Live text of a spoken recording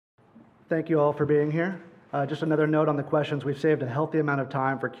Thank you all for being here. Just another note on the questions. We've saved a healthy amount of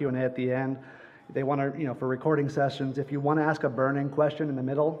time for Q&A at the end. They want to, for recording sessions, if you want to ask a burning question in the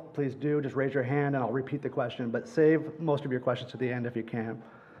middle, please do. Just raise your hand and I'll repeat the question, but save most of your questions to the end if you can.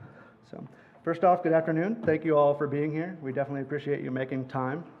 So, first off, good afternoon. Thank you all for being here. We definitely appreciate you making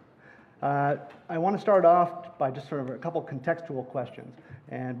time. I want to start off by just sort of a couple contextual questions.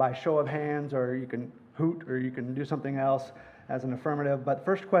 And by show of hands, or you can hoot, or you can do something else as an affirmative. But the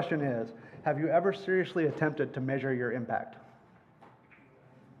first question is, have you ever seriously attempted to measure your impact?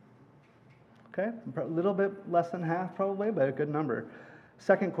 Okay, a little bit less than half probably, but a good number.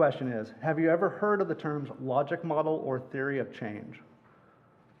 Second question is, have you ever heard of the terms logic model or theory of change?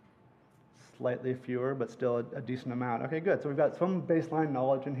 Slightly fewer, but still a decent amount. Okay, good. So we've got some baseline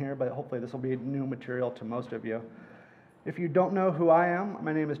knowledge in here, but hopefully this will be new material to most of you. If you don't know who I am,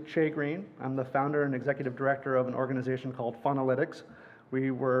 my name is Che Green. I'm the founder and executive director of an organization called Faunalytics. We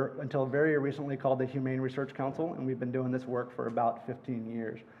were, until very recently, called the Humane Research Council, and we've been doing this work for about 15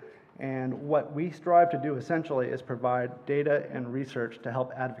 years. And what we strive to do essentially is provide data and research to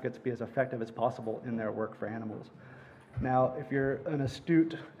help advocates be as effective as possible in their work for animals. Now, if you're an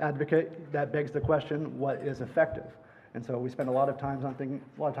astute advocate, that begs the question, what is effective? And so we spend a lot of time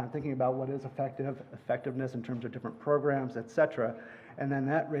thinking about what is effectiveness in terms of different programs, et cetera. And then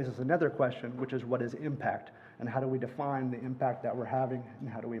that raises another question, which is what is impact? And how do we define the impact that we're having, and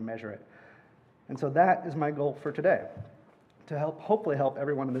how do we measure it? And so that is my goal for today, to hopefully help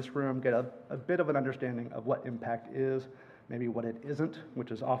everyone in this room get a bit of an understanding of what impact is, maybe what it isn't,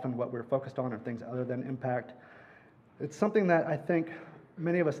 which is often what we're focused on, or things other than impact. It's something that I think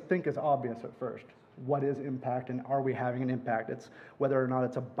many of us think is obvious at first. What is impact, and are we having an impact? It's whether or not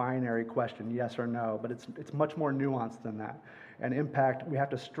it's a binary question, yes or no, but it's much more nuanced than that. And impact, we have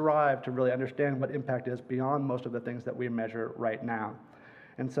to strive to really understand what impact is beyond most of the things that we measure right now.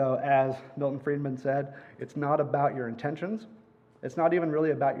 And so, as Milton Friedman said, it's not about your intentions. It's not even really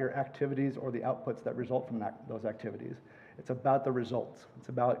about your activities or the outputs that result from those activities. It's about the results. It's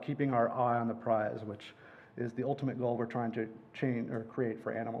about keeping our eye on the prize, which is the ultimate goal we're trying to change or create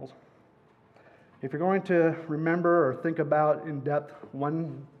for animals. If you're going to remember or think about in depth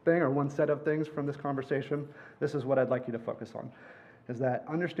one thing or one set of things from this conversation, this is what I'd like you to focus on, is that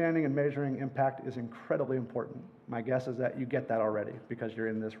understanding and measuring impact is incredibly important. My guess is that you get that already because you're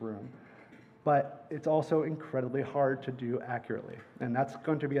in this room. But it's also incredibly hard to do accurately. And that's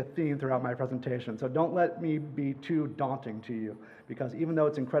going to be a theme throughout my presentation. So don't let me be too daunting to you, because even though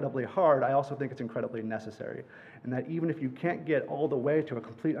it's incredibly hard, I also think it's incredibly necessary. And that even if you can't get all the way to a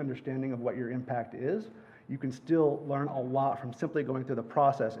complete understanding of what your impact is, you can still learn a lot from simply going through the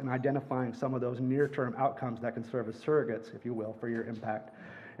process and identifying some of those near-term outcomes that can serve as surrogates, if you will, for your impact.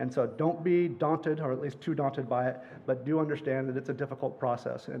 And so don't be daunted, or at least too daunted by it, but do understand that it's a difficult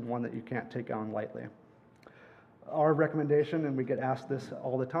process and one that you can't take on lightly. Our recommendation, and we get asked this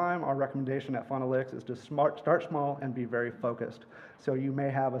all the time, our recommendation at Faunalytics is to start small and be very focused. So you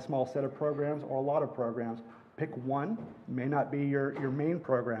may have a small set of programs or a lot of programs. Pick one, may not be your main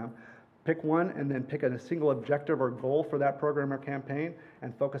program. Pick one and then pick a single objective or goal for that program or campaign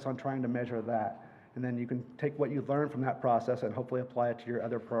and focus on trying to measure that. And then you can take what you learn from that process and hopefully apply it to your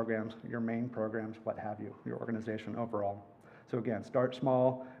other programs, your main programs, what have you, your organization overall. So again, start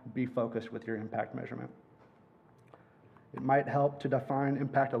small, be focused with your impact measurement. It might help to define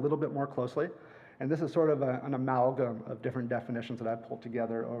impact a little bit more closely. And this is sort of an amalgam of different definitions that I've pulled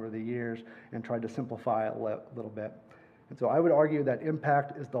together over the years and tried to simplify it a little bit. And so I would argue that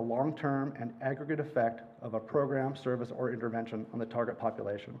impact is the long-term and aggregate effect of a program, service, or intervention on the target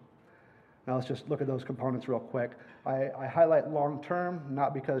population. Now let's just look at those components real quick. I highlight long-term,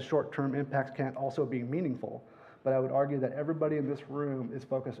 not because short-term impacts can't also be meaningful, but I would argue that everybody in this room is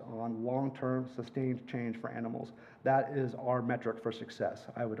focused on long-term sustained change for animals. That is our metric for success,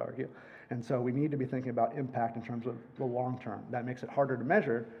 I would argue. And so we need to be thinking about impact in terms of the long-term. That makes it harder to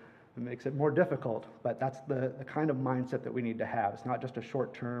measure, it makes it more difficult, but that's the kind of mindset that we need to have. It's not just a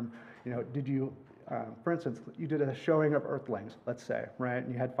short-term, for instance, you did a showing of Earthlings, let's say, right?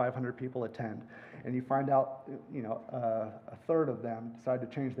 And you had 500 people attend, and you find out, a third of them decide to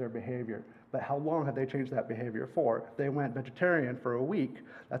change their behavior. But how long have they changed that behavior for? If they went vegetarian for a week,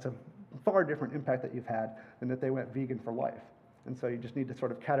 that's a far different impact that you've had than if they went vegan for life. And so you just need to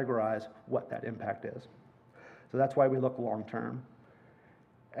sort of categorize what that impact is. So that's why we look long-term.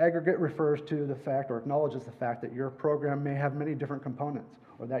 Aggregate refers to the fact, or acknowledges the fact, that your program may have many different components,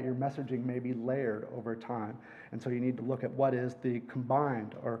 or that your messaging may be layered over time. And so you need to look at what is the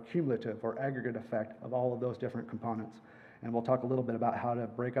combined or cumulative or aggregate effect of all of those different components. And we'll talk a little bit about how to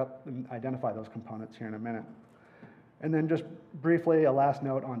break up and identify those components here in a minute. And then just briefly, a last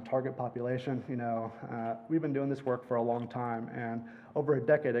note on target population. We've been doing this work for a long time, and over a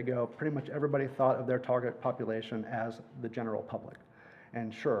decade ago, pretty much everybody thought of their target population as the general public.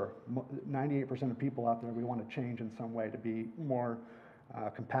 And sure, 98% of people out there, we want to change in some way to be more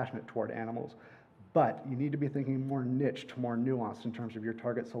compassionate toward animals. But you need to be thinking more niched, more nuanced in terms of your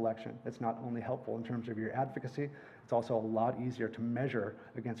target selection. It's not only helpful in terms of your advocacy, it's also a lot easier to measure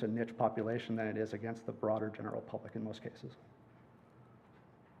against a niche population than it is against the broader general public in most cases.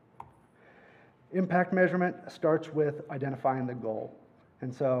 Impact measurement starts with identifying the goal.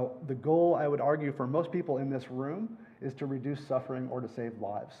 And so the goal, I would argue, for most people in this room is to reduce suffering or to save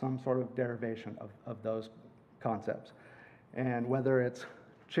lives, some sort of derivation of those concepts. And whether it's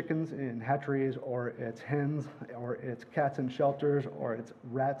chickens in hatcheries, or it's hens, or it's cats in shelters, or it's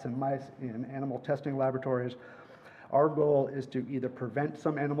rats and mice in animal testing laboratories, our goal is to either prevent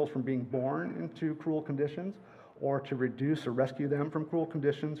some animals from being born into cruel conditions, or to reduce or rescue them from cruel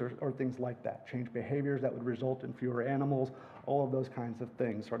conditions, or things like that. Change behaviors that would result in fewer animals, all of those kinds of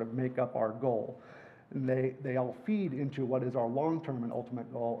things sort of make up our goal. And they all feed into what is our long-term and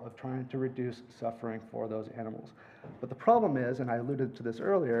ultimate goal of trying to reduce suffering for those animals. But the problem is, and I alluded to this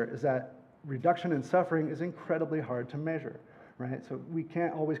earlier, is that reduction in suffering is incredibly hard to measure, right? So we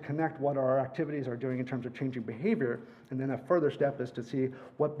can't always connect what our activities are doing in terms of changing behavior, and then a further step is to see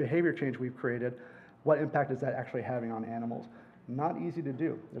what behavior change we've created, what impact is that actually having on animals. Not easy to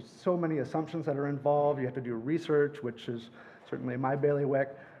do. There's so many assumptions that are involved. You have to do research, which is certainly my bailiwick,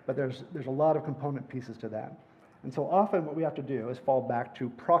 but there's a lot of component pieces to that. And so often what we have to do is fall back to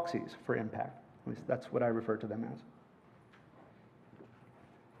proxies for impact. At least that's what I refer to them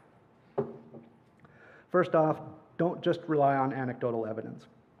as. First off, don't just rely on anecdotal evidence.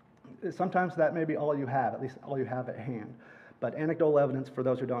 Sometimes that may be all you have, at least all you have at hand. But anecdotal evidence, for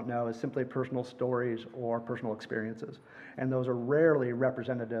those who don't know, is simply personal stories or personal experiences. And those are rarely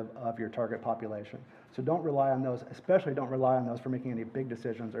representative of your target population. So don't rely on those, especially don't rely on those for making any big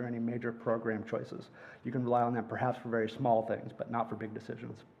decisions or any major program choices. You can rely on them perhaps for very small things, but not for big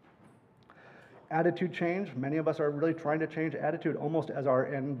decisions. Attitude change. Many of us are really trying to change attitude almost as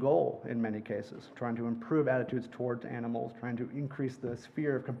our end goal in many cases, trying to improve attitudes towards animals, trying to increase the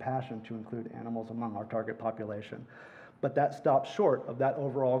sphere of compassion to include animals among our target population. But that stops short of that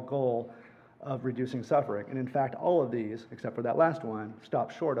overall goal of reducing suffering. And in fact, all of these, except for that last one, stop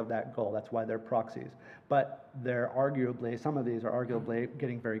short of that goal. That's why they're proxies. But some of these are arguably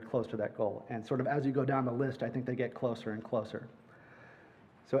getting very close to that goal. And sort of as you go down the list, I think they get closer and closer.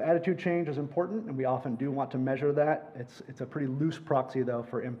 So attitude change is important, and we often do want to measure that. It's a pretty loose proxy, though,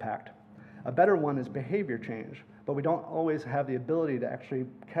 for impact. A better one is behavior change, but we don't always have the ability to actually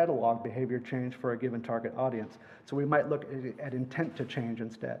catalog behavior change for a given target audience. So we might look at intent to change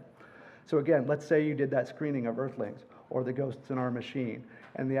instead. So again, let's say you did that screening of Earthlings or the ghosts in our machine,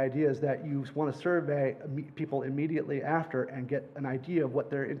 and the idea is that you want to survey people immediately after and get an idea of what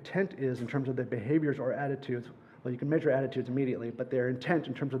their intent is in terms of their behaviors or attitudes. Well, you can measure attitudes immediately, but their intent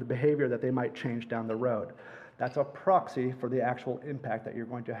in terms of the behavior that they might change down the road. That's a proxy for the actual impact that you're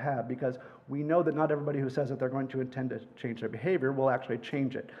going to have, because we know that not everybody who says that they're going to intend to change their behavior will actually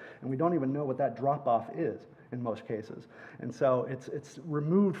change it. And we don't even know what that drop-off is in most cases. And so it's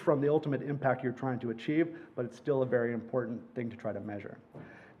removed from the ultimate impact you're trying to achieve, but it's still a very important thing to try to measure.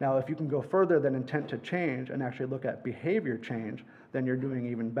 Now, if you can go further than intent to change and actually look at behavior change, then you're doing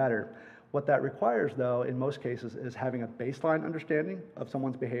even better. What that requires, though, in most cases, is having a baseline understanding of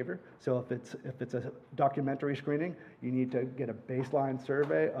someone's behavior. So if it's a documentary screening, you need to get a baseline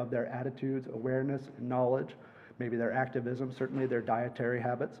survey of their attitudes, awareness, knowledge, maybe their activism, certainly their dietary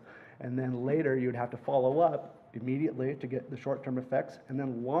habits. And then later, you'd have to follow up immediately to get the short-term effects, and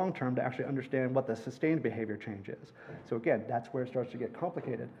then long-term to actually understand what the sustained behavior change is. So again, that's where it starts to get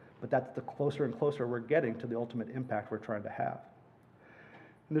complicated, but that's the closer and closer we're getting to the ultimate impact we're trying to have.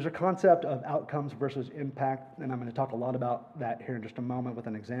 And there's a concept of outcomes versus impact, and I'm going to talk a lot about that here in just a moment with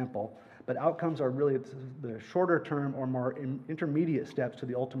an example. But outcomes are really the shorter term or more intermediate steps to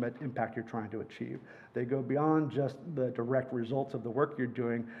the ultimate impact you're trying to achieve. They go beyond just the direct results of the work you're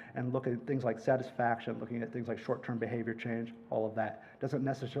doing and look at things like satisfaction, looking at things like short-term behavior change, all of that. Doesn't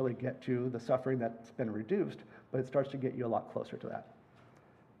necessarily get to the suffering that's been reduced, but it starts to get you a lot closer to that.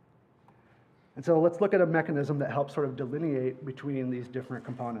 And so let's look at a mechanism that helps sort of delineate between these different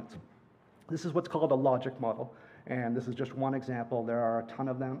components. This is what's called a logic model, and this is just one example. There are a ton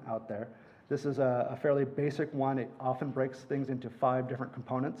of them out there. This is a fairly basic one. It often breaks things into 5 different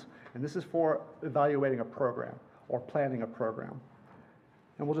components, and this is for evaluating a program or planning a program.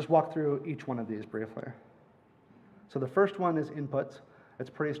 And we'll just walk through each one of these briefly. So the first one is inputs. It's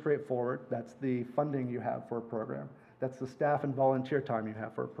pretty straightforward. That's the funding you have for a program. That's the staff and volunteer time you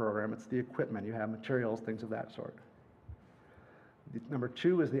have for a program. It's the equipment, you have materials, things of that sort. Number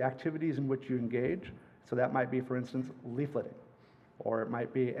 2 is the activities in which you engage. So that might be, for instance, leafleting, or it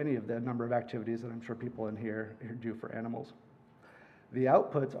might be any of the number of activities that I'm sure people in here do for animals. The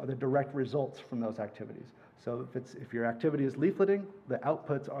outputs are the direct results from those activities. So if your activity is leafleting, the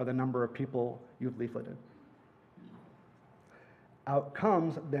outputs are the number of people you've leafleted.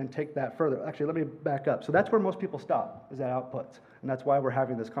 Outcomes then take that further. Actually, let me back up. So that's where most people stop, is at outputs. And that's why we're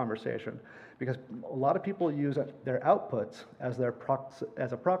having this conversation. Because a lot of people use their outputs as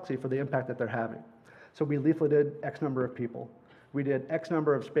a proxy for the impact that they're having. So we leafleted X number of people. We did X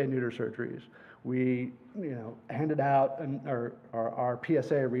number of spay-neuter surgeries. We handed out, or our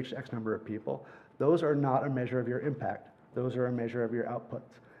PSA reached X number of people. Those are not a measure of your impact. Those are a measure of your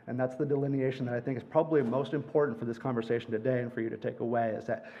outputs. And that's the delineation that I think is probably most important for this conversation today and for you to take away, is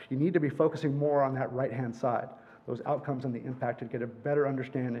that you need to be focusing more on that right-hand side, those outcomes and the impact, to get a better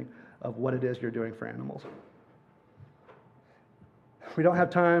understanding of what it is you're doing for animals. We don't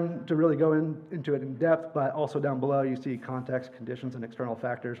have time to really go into it in depth, but also down below you see context, conditions, and external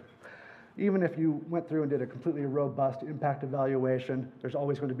factors. Even if you went through and did a completely robust impact evaluation, there's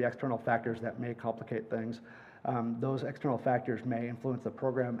always going to be external factors that may complicate things. Those external factors may influence the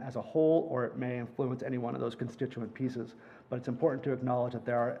program as a whole, or it may influence any one of those constituent pieces. But it's important to acknowledge that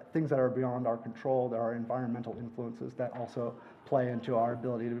there are things that are beyond our control. There are environmental influences that also play into our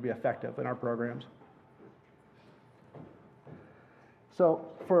ability to be effective in our programs. So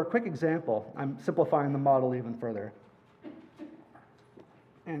for a quick example, I'm simplifying the model even further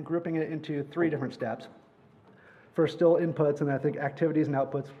and grouping it into 3 different steps. First, still inputs, and I think activities and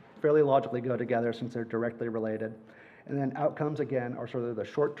outputs fairly logically go together since they're directly related. And then outcomes, again, are sort of the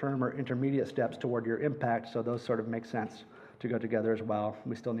short-term or intermediate steps toward your impact, so those sort of make sense to go together as well.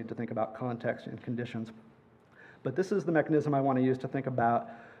 We still need to think about context and conditions. But this is the mechanism I want to use to think about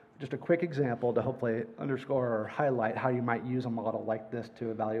just a quick example to hopefully underscore or highlight how you might use a model like this to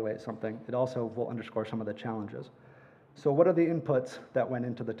evaluate something. It also will underscore some of the challenges. So what are the inputs that went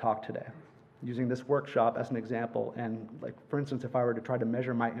into the talk today? Using this workshop as an example, and like for instance, if I were to try to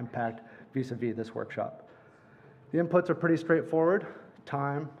measure my impact vis-a-vis this workshop. The inputs are pretty straightforward.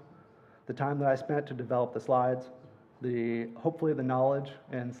 Time, the time that I spent to develop the slides, hopefully the knowledge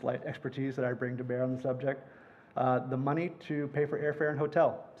and slight expertise that I bring to bear on the subject, the money to pay for airfare and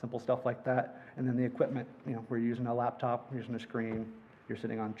hotel, simple stuff like that, and then the equipment. We're using a laptop, we're using a screen, you're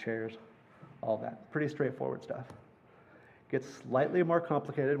sitting on chairs, all that. Pretty straightforward stuff. Gets slightly more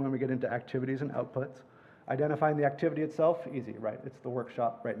complicated when we get into activities and outputs. Identifying the activity itself, easy, right? It's the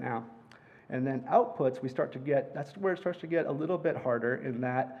workshop right now. And then outputs, that's where it starts to get a little bit harder in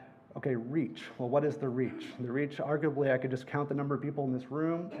that, okay, reach. Well, what is the reach? The reach, arguably, I could just count the number of people in this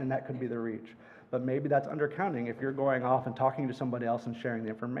room, and that could be the reach. But maybe that's undercounting. If you're going off and talking to somebody else and sharing the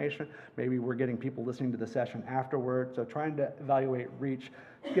information, maybe we're getting people listening to the session afterward. So trying to evaluate reach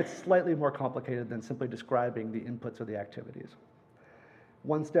gets slightly more complicated than simply describing the inputs of the activities.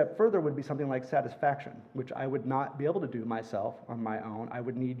 One step further would be something like satisfaction, which I would not be able to do myself on my own. I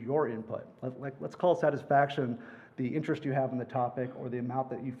would need your input. Let's call satisfaction the interest you have in the topic or the amount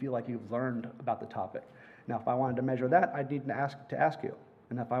that you feel like you've learned about the topic. Now, if I wanted to measure that, I'd need to ask you.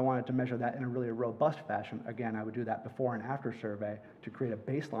 And if I wanted to measure that in a really robust fashion, again, I would do that before and after survey to create a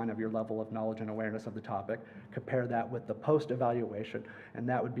baseline of your level of knowledge and awareness of the topic, compare that with the post-evaluation, and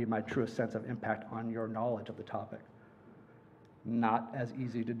that would be my truest sense of impact on your knowledge of the topic. Not as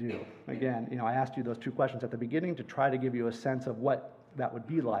easy to do. Again, I asked you those 2 questions at the beginning to try to give you a sense of what that would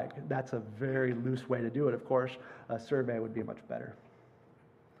be like. That's a very loose way to do it, of course. A survey would be much better.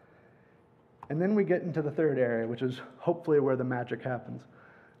 And then we get into the 3rd area, which is hopefully where the magic happens.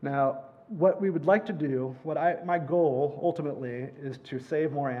 Now, what we would like to do, my goal ultimately is to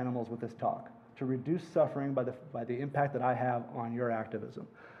save more animals with this talk, to reduce suffering by the impact that I have on your activism.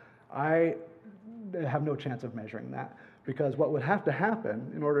 I have no chance of measuring that, because what would have to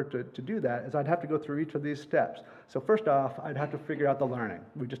happen in order to do that is I'd have to go through each of these steps. So first off, I'd have to figure out the learning.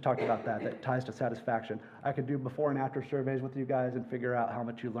 We just talked about that ties to satisfaction. I could do before and after surveys with you guys and figure out how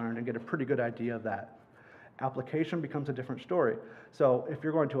much you learned and get a pretty good idea of that. Application becomes a different story. So if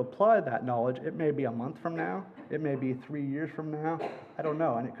you're going to apply that knowledge, it may be a month from now, it may be 3 years from now, I don't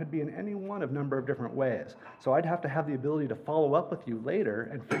know, and it could be in any one of a number of different ways. So I'd have to have the ability to follow up with you later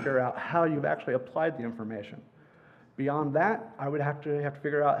and figure out how you've actually applied the information. Beyond that, I would have to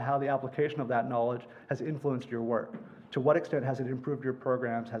figure out how the application of that knowledge has influenced your work. To what extent has it improved your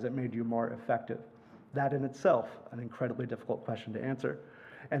programs? Has it made you more effective? That in itself, an incredibly difficult question to answer.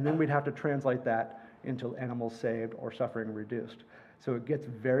 And then we'd have to translate that into animals saved or suffering reduced. So it gets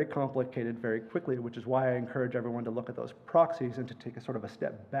very complicated very quickly, which is why I encourage everyone to look at those proxies and to take a sort of a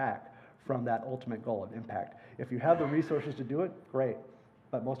step back from that ultimate goal of impact. If you have the resources to do it, great,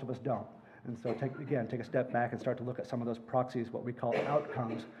 but most of us don't. And so take a step back and start to look at some of those proxies, what we call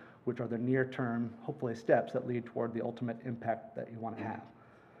outcomes, which are the near-term, hopefully, steps that lead toward the ultimate impact that you want to have.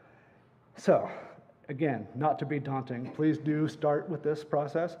 So, again, not to be daunting, please do start with this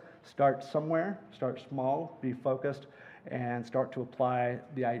process. Start somewhere, start small, be focused, and start to apply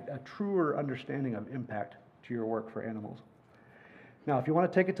a truer understanding of impact to your work for animals. Now, if you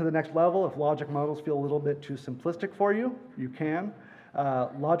want to take it to the next level, if logic models feel a little bit too simplistic for you, you can.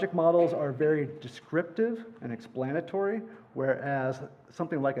 Logic models are very descriptive and explanatory, whereas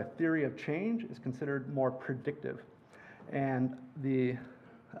something like a theory of change is considered more predictive. And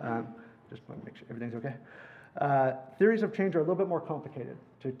just want to make sure everything's okay. Theories of change are a little bit more complicated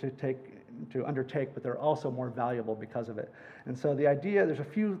to undertake, but they're also more valuable because of it. And so the idea, there's a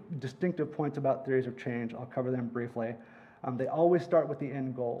few distinctive points about theories of change. I'll cover them briefly. They always start with the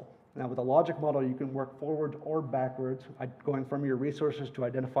end goal. Now, with a logic model, you can work forward or backwards, going from your resources to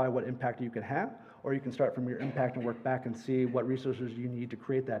identify what impact you can have, or you can start from your impact and work back and see what resources you need to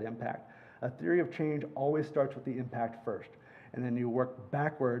create that impact. A theory of change always starts with the impact first, and then you work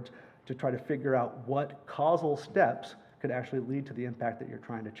backwards to try to figure out what causal steps could actually lead to the impact that you're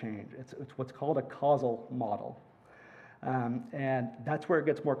trying to change. It's what's called a causal model. And that's where it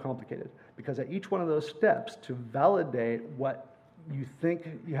gets more complicated, because at each one of those steps, to validate what you think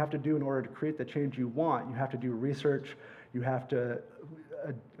you have to do in order to create the change you want, you have to do research, you have to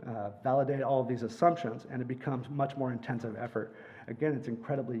validate all of these assumptions, and it becomes much more intensive effort. Again, it's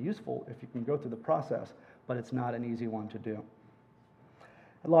incredibly useful if you can go through the process, but it's not an easy one to do.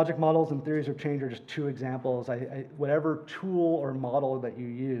 Logic models and theories of change are just two examples. Whatever tool or model that you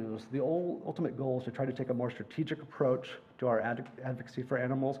use, the ultimate goal is to try to take a more strategic approach to our advocacy for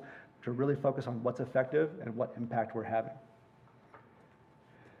animals, to really focus on what's effective and what impact we're having.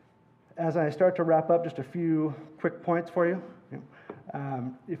 As I start to wrap up, just a few quick points for you.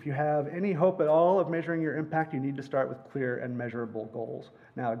 If you have any hope at all of measuring your impact, you need to start with clear and measurable goals.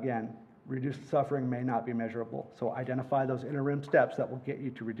 Now, again, reduced suffering may not be measurable, so identify those interim steps that will get you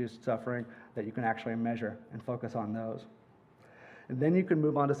to reduced suffering that you can actually measure and focus on those. And then you can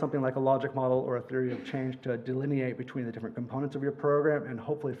move on to something like a logic model or a theory of change to delineate between the different components of your program and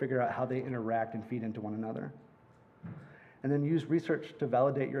hopefully figure out how they interact and feed into one another. And then use research to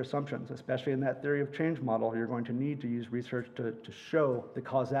validate your assumptions, especially in that theory of change model. You're going to need to use research to show the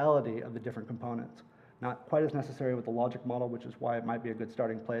causality of the different components. Not quite as necessary with the logic model, which is why it might be a good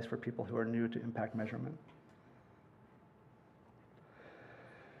starting place for people who are new to impact measurement.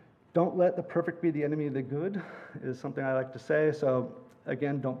 Don't let the perfect be the enemy of the good is something I like to say. So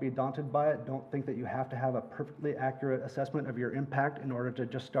again, don't be daunted by it. Don't think that you have to have a perfectly accurate assessment of your impact in order to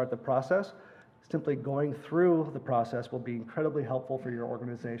just start the process. Simply going through the process will be incredibly helpful for your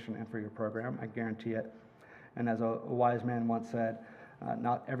organization and for your program, I guarantee it. And as a wise man once said,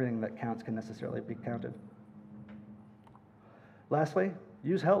 not everything that counts can necessarily be counted. Lastly,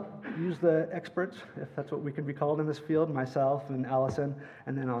 use help. Use the experts, if that's what we can be called in this field, myself and Allison.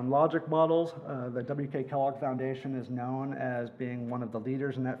 And then on logic models, the W.K. Kellogg Foundation is known as being one of the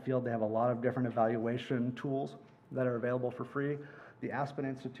leaders in that field. They have a lot of different evaluation tools that are available for free. The Aspen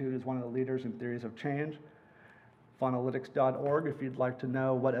Institute is one of the leaders in theories of change. Faunalytics.org if you'd like to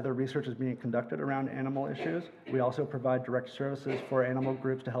know what other research is being conducted around animal issues. We also provide direct services for animal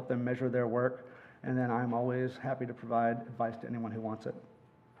groups to help them measure their work. And then I'm always happy to provide advice to anyone who wants it.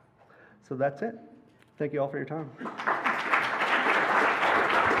 So that's it. Thank you all for your time.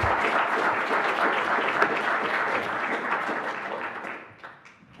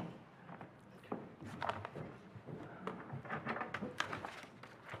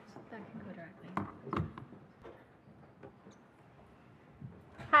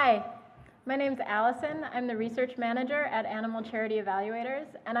 Hi, my name's Allison. I'm the research manager at Animal Charity Evaluators,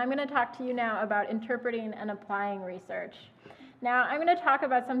 and I'm going to talk to you now about interpreting and applying research. Now, I'm going to talk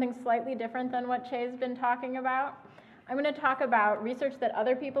about something slightly different than what Che's been talking about. I'm going to talk about research that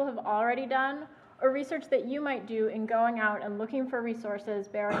other people have already done, or research that you might do in going out and looking for resources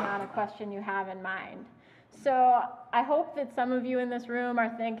bearing on a question you have in mind. So I hope that some of you in this room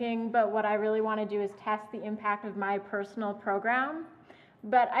are thinking, but what I really want to do is test the impact of my personal program.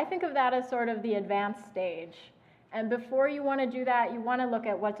 But I think of that as sort of the advanced stage. And before you want to do that, you want to look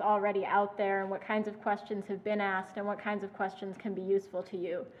at what's already out there and what kinds of questions have been asked and what kinds of questions can be useful to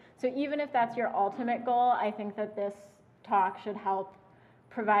you. So even if that's your ultimate goal, I think that this talk should help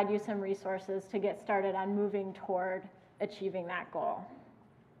provide you some resources to get started on moving toward achieving that goal.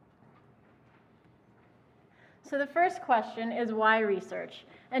 So the first question is why research?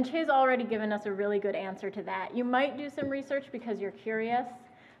 And Che's already given us a really good answer to that. You might do some research because you're curious,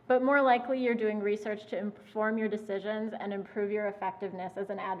 but more likely you're doing research to inform your decisions and improve your effectiveness as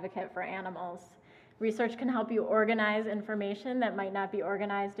an advocate for animals. Research can help you organize information that might not be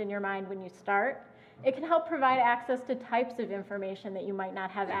organized in your mind when you start. It can help provide access to types of information that you might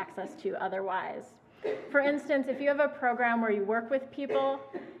not have access to otherwise. For instance, if you have a program where you work with people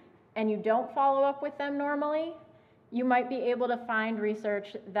and you don't follow up with them normally, you might be able to find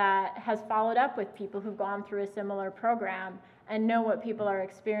research that has followed up with people who've gone through a similar program and know what people are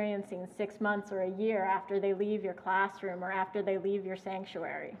experiencing 6 months or a year after they leave your classroom or after they leave your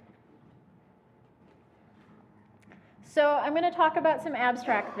sanctuary. So I'm going to talk about some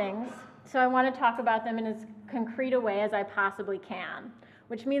abstract things. So I want to talk about them in as concrete a way as I possibly can,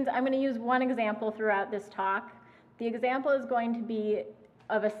 which means I'm going to use one example throughout this talk. The example is going to be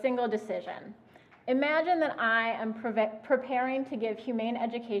of a single decision. Imagine that I am preparing to give humane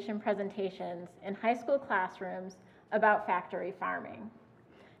education presentations in high school classrooms about factory farming.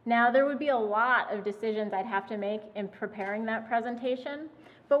 Now, there would be a lot of decisions I'd have to make in preparing that presentation,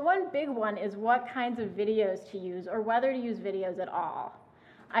 but one big one is what kinds of videos to use or whether to use videos at all.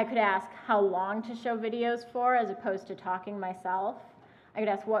 I could ask how long to show videos for as opposed to talking myself. I could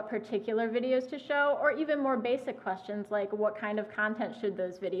ask what particular videos to show, or even more basic questions like what kind of content should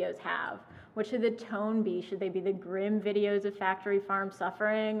those videos have? What should the tone be? Should they be the grim videos of factory farm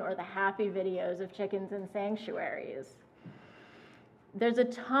suffering or the happy videos of chickens in sanctuaries? There's a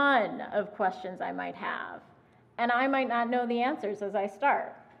ton of questions I might have, and I might not know the answers as I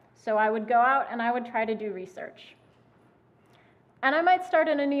start. So I would go out and I would try to do research. And I might start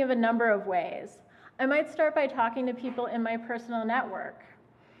in any of a number of ways. I might start by talking to people in my personal network.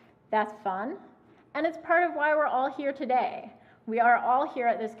 That's fun, and it's part of why we're all here today. We are all here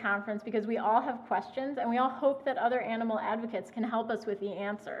at this conference because we all have questions, and we all hope that other animal advocates can help us with the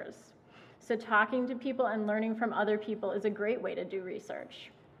answers. So talking to people and learning from other people is a great way to do research.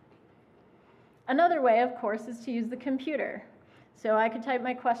 Another way, of course, is to use the computer. So I could type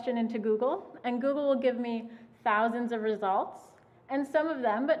my question into Google, and Google will give me thousands of results, and some of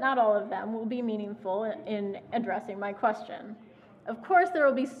them, but not all of them, will be meaningful in addressing my question. Of course, there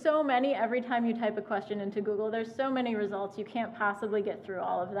will be so many every time you type a question into Google. There's so many results, you can't possibly get through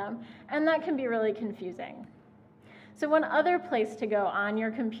all of them, and that can be really confusing. So one other place to go on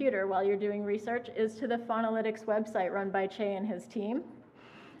your computer while you're doing research is to the Faunalytics website run by Che and his team.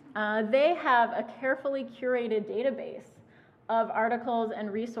 They have a carefully curated database of articles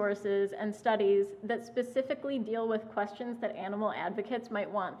and resources and studies that specifically deal with questions that animal advocates might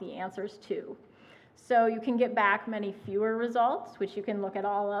want the answers to. So you can get back many fewer results, which you can look at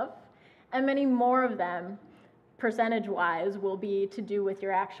all of, and many more of them, percentage-wise, will be to do with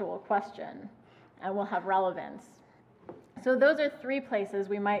your actual question and will have relevance. So those are 3 places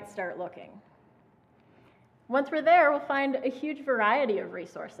we might start looking. Once we're there, we'll find a huge variety of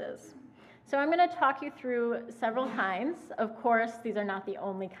resources. So I'm going to talk you through several kinds. Of course, these are not the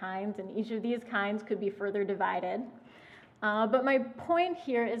only kinds, and each of these kinds could be further divided. But my point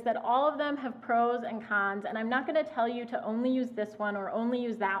here is that all of them have pros and cons, and I'm not going to tell you to only use this one or only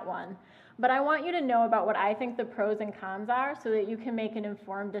use that one. But I want you to know about what I think the pros and cons are so that you can make an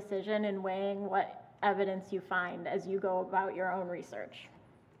informed decision in weighing what evidence you find as you go about your own research.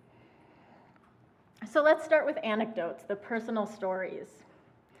 So let's start with anecdotes, the personal stories.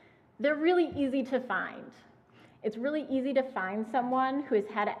 They're really easy to find. It's really easy to find someone who has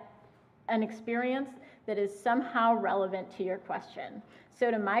had an experience that is somehow relevant to your question. So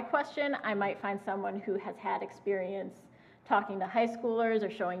to my question, I might find someone who has had experience talking to high schoolers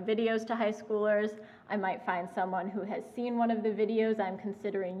or showing videos to high schoolers. I might find someone who has seen one of the videos I'm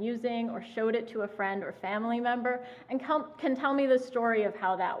considering using or showed it to a friend or family member and can tell me the story of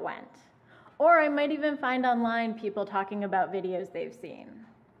how that went. Or I might even find online people talking about videos they've seen.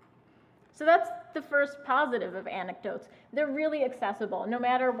 So that's the first positive of anecdotes. They're really accessible. No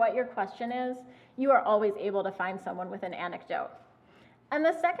matter what your question is, you are always able to find someone with an anecdote. And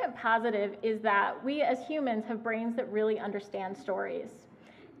the second positive is that we as humans have brains that really understand stories.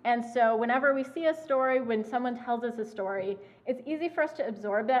 And so whenever we see a story, when someone tells us a story, it's easy for us to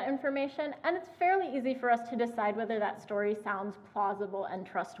absorb that information, and it's fairly easy for us to decide whether that story sounds plausible and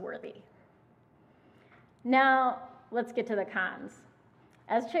trustworthy. Now, let's get to the cons.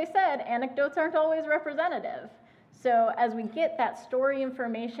 As Che said, anecdotes aren't always representative. So as we get that story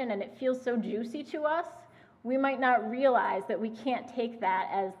information and it feels so juicy to us, we might not realize that we can't take that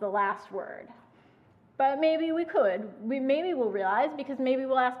as the last word. But maybe we could. Maybe we'll realize, because maybe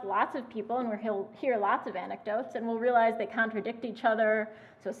we'll ask lots of people and we'll hear lots of anecdotes and we'll realize they contradict each other,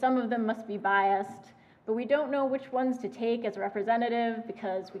 so some of them must be biased. but we don't know which ones to take as representative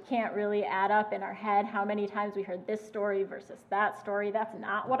because we can't really add up in our head how many times we heard this story versus that story. That's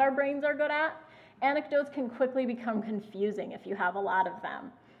not what our brains are good at. Anecdotes can quickly become confusing if you have a lot of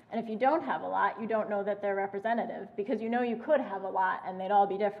them. And if you don't have a lot, you don't know that they're representative because you know you could have a lot and they'd all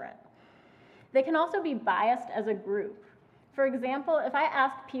be different. They can also be biased as a group. For example, if I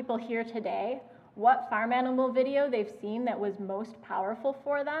ask people here today what farm animal video they've seen that was most powerful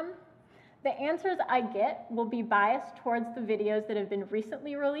for them, the answers I get will be biased towards the videos that have been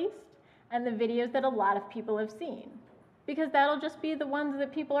recently released and the videos that a lot of people have seen, because that'll just be the ones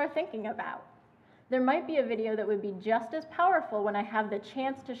that people are thinking about. There might be a video that would be just as powerful when I have the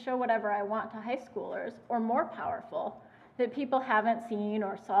chance to show whatever I want to high schoolers, or more powerful, that people haven't seen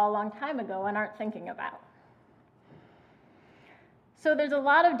or saw a long time ago and aren't thinking about. So there's a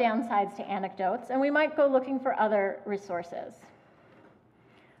lot of downsides to anecdotes, and we might go looking for other resources.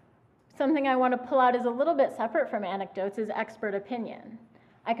 Something I want to pull out is a little bit separate from anecdotes is expert opinion.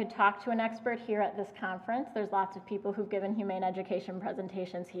 I could talk to an expert here at this conference. There's lots of people who've given humane education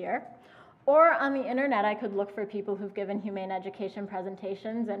presentations here. Or on the internet, I could look for people who've given humane education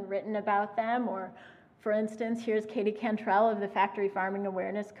presentations and written about them. Or, for instance, here's Katie Cantrell of the Factory Farming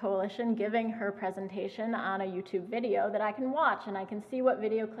Awareness Coalition giving her presentation on a YouTube video that I can watch, and I can see what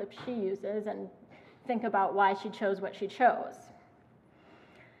video clips she uses and think about why she chose what she chose.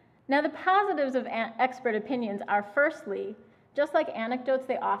 Now, the positives of expert opinions are, firstly, just like anecdotes,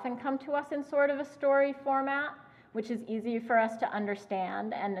 they often come to us in sort of a story format, which is easy for us to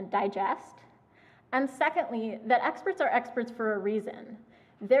understand and digest. And secondly, that experts are experts for a reason.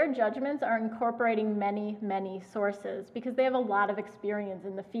 Their judgments are incorporating many, many sources because they have a lot of experience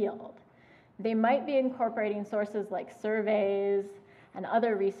in the field. They might be incorporating sources like surveys and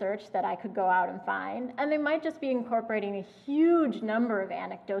other research that I could go out and find, and they might just be incorporating a huge number of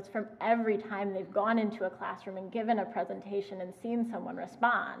anecdotes from every time they've gone into a classroom and given a presentation and seen someone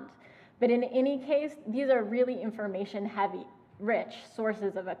respond. But in any case, these are really information-heavy, rich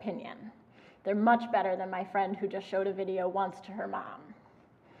sources of opinion. They're much better than my friend who just showed a video once to her mom.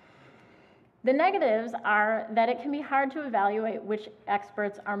 The negatives are that it can be hard to evaluate which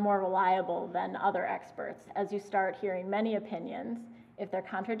experts are more reliable than other experts. As you start hearing many opinions, if they're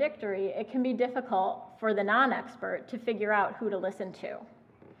contradictory, it can be difficult for the non-expert to figure out who to listen to.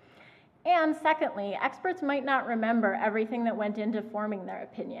 And secondly, experts might not remember everything that went into forming their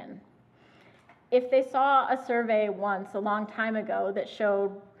opinion. If they saw a survey once a long time ago that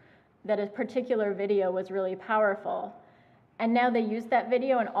showed that a particular video was really powerful, and now they use that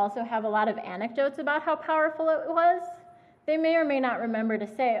video and also have a lot of anecdotes about how powerful it was, they may or may not remember to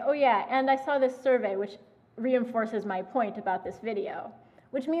say, oh yeah, and I saw this survey which reinforces my point about this video,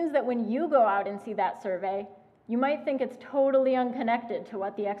 which means that when you go out and see that survey, you might think it's totally unconnected to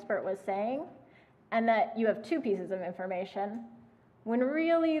what the expert was saying, and that you have two pieces of information, when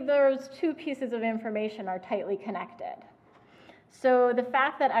really those two pieces of information are tightly connected. So the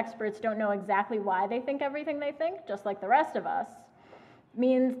fact that experts don't know exactly why they think everything they think, just like the rest of us,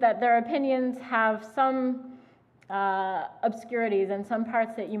 means that their opinions have some obscurities and some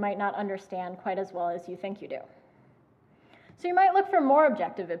parts that you might not understand quite as well as you think you do. So you might look for more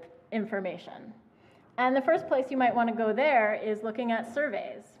objective information. And the first place you might want to go there is looking at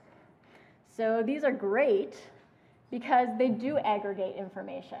surveys. So these are great because they do aggregate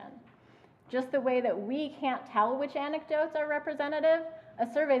information. Just the way that we can't tell which anecdotes are representative,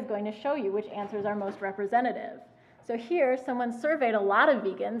 a survey is going to show you which answers are most representative. So here, someone surveyed a lot of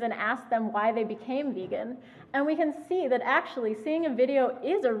vegans and asked them why they became vegan, and we can see that actually seeing a video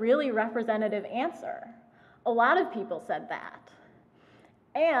is a really representative answer. A lot of people said that.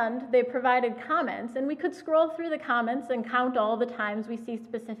 And they provided comments, and we could scroll through the comments and count all the times we see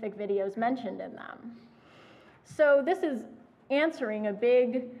specific videos mentioned in them. So this is answering a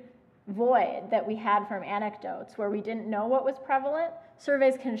big void that we had from anecdotes where we didn't know what was prevalent.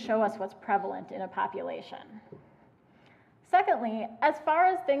 Surveys can show us what's prevalent in a population. Secondly, as far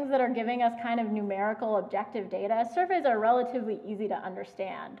as things that are giving us kind of numerical objective data, surveys are relatively easy to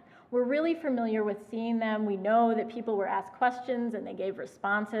understand. We're really familiar with seeing them. We know that people were asked questions and they gave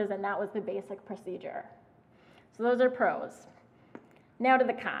responses, and that was the basic procedure. So those are pros. Now to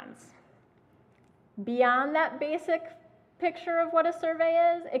the cons. Beyond that basic picture of what a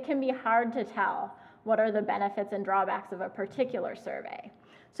survey is, it can be hard to tell what are the benefits and drawbacks of a particular survey.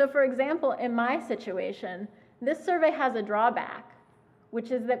 So for example, in my situation, this survey has a drawback,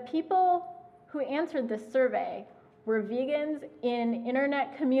 which is that people who answered this survey were vegans in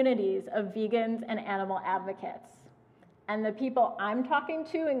internet communities of vegans and animal advocates. And the people I'm talking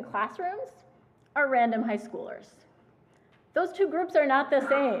to in classrooms are random high schoolers. Those two groups are not the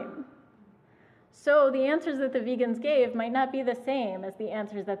same. So the answers that the vegans gave might not be the same as the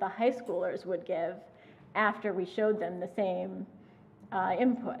answers that the high schoolers would give after we showed them the same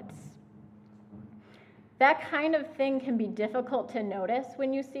inputs. That kind of thing can be difficult to notice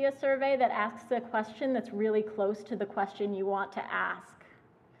when you see a survey that asks a question that's really close to the question you want to ask.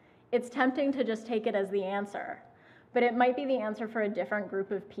 It's tempting to just take it as the answer, but it might be the answer for a different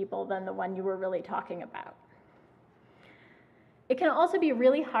group of people than the one you were really talking about. It can also be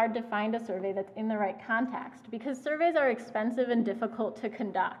really hard to find a survey that's in the right context because surveys are expensive and difficult to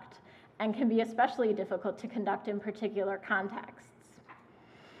conduct and can be especially difficult to conduct in particular contexts.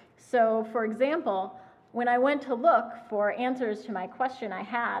 So, for example, when I went to look for answers to my question I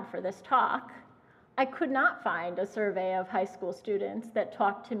had for this talk, I could not find a survey of high school students that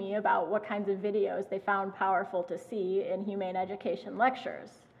talked to me about what kinds of videos they found powerful to see in humane education lectures.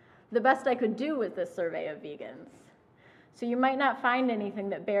 The best I could do was this survey of vegans. So you might not find anything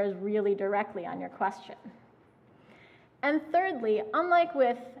that bears really directly on your question. And thirdly, unlike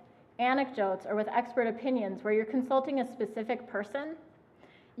with anecdotes or with expert opinions where you're consulting a specific person,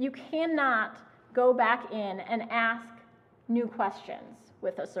 you cannot go back in and ask new questions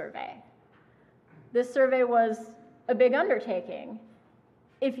with a survey. This survey was a big undertaking.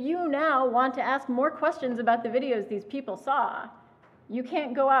 If you now want to ask more questions about the videos these people saw, you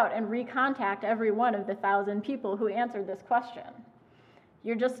can't go out and recontact every one of the 1,000 people who answered this question.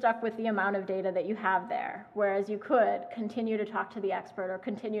 You're just stuck with the amount of data that you have there, whereas you could continue to talk to the expert or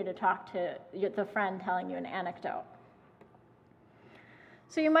continue to talk to the friend telling you an anecdote.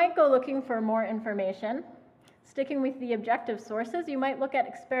 So you might go looking for more information. Sticking with the objective sources, you might look at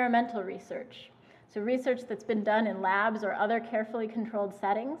experimental research. So research that's been done in labs or other carefully controlled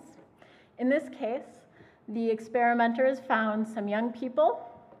settings. In this case, the experimenters found some young people.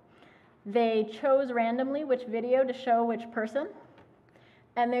 They chose randomly which video to show which person,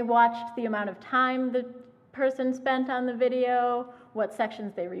 and they watched the amount of time the person spent on the video, what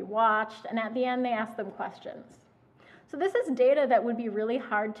sections they rewatched, and at the end they asked them questions. So this is data that would be really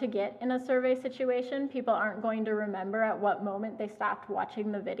hard to get in a survey situation. People aren't going to remember at what moment they stopped watching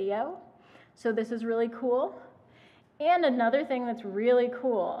the video. So this is really cool. And another thing that's really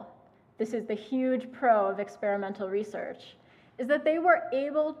cool, this is the huge pro of experimental research, is that they were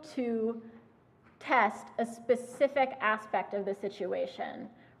able to test a specific aspect of the situation,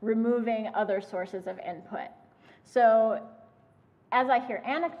 removing other sources of input. So as I hear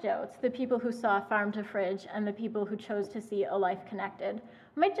anecdotes, the people who saw Farm to Fridge and the people who chose to see A Life Connected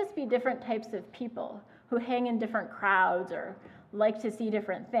might just be different types of people who hang in different crowds or like to see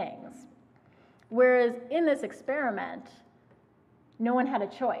different things. Whereas in this experiment, no one had a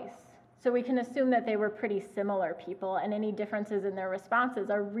choice. So we can assume that they were pretty similar people, and any differences in their responses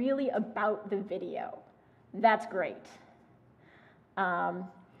are really about the video. That's great.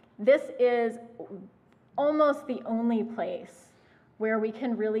 This is almost the only place where we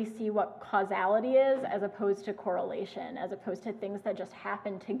can really see what causality is as opposed to correlation, as opposed to things that just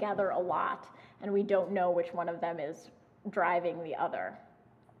happen together a lot, and we don't know which one of them is driving the other.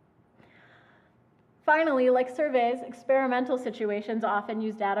 Finally, like surveys, experimental situations often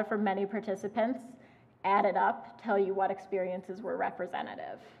use data from many participants, add it up, tell you what experiences were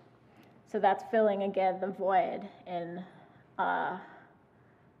representative. So that's filling, again, the void in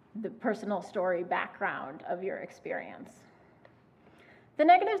the personal story background of your experience. The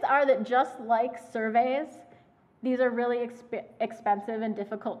negatives are that just like surveys, these are really expensive and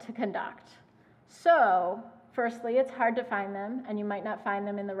difficult to conduct. So, firstly, it's hard to find them, and you might not find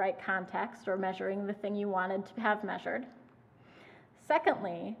them in the right context or measuring the thing you wanted to have measured.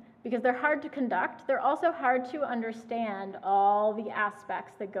 Secondly, because they're hard to conduct, they're also hard to understand all the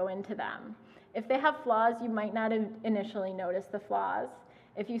aspects that go into them. If they have flaws, you might not initially notice the flaws.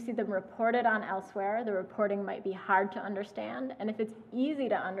 If you see them reported on elsewhere, the reporting might be hard to understand. And if it's easy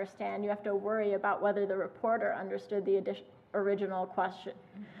to understand, you have to worry about whether the reporter understood the original question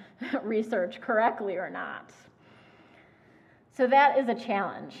research correctly or not. So that is a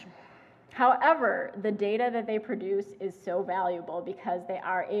challenge. However, the data that they produce is so valuable because they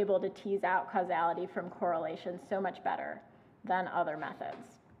are able to tease out causality from correlation so much better than other methods.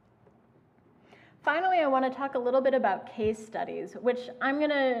 Finally, I want to talk a little bit about case studies, which I'm going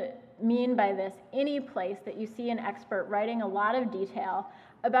to mean by this any place that you see an expert writing a lot of detail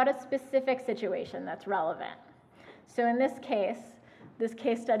about a specific situation that's relevant. So in this case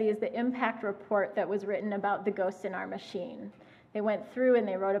study is the impact report that was written about The Ghosts in Our Machine. They went through and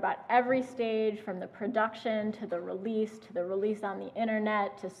they wrote about every stage from the production to the release on the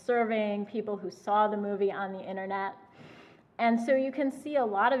internet, to surveying people who saw the movie on the internet. And so you can see a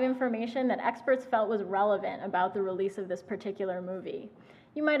lot of information that experts felt was relevant about the release of this particular movie.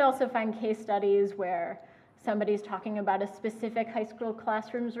 You might also find case studies where somebody's talking about a specific high school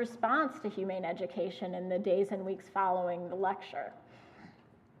classroom's response to humane education in the days and weeks following the lecture.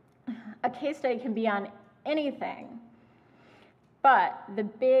 A case study can be on anything, but the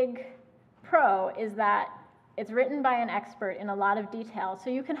big pro is that it's written by an expert in a lot of detail, so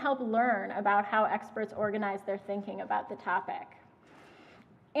you can help learn about how experts organize their thinking about the topic.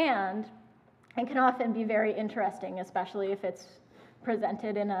 And it can often be very interesting, especially if it's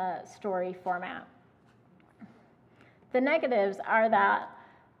presented in a story format. The negatives are that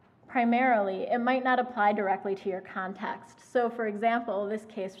primarily it might not apply directly to your context. So for example, this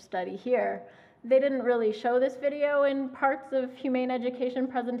case study here, they didn't really show this video in parts of humane education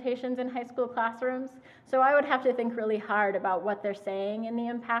presentations in high school classrooms. So I would have to think really hard about what they're saying in the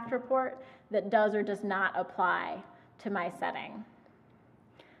impact report that does or does not apply to my setting.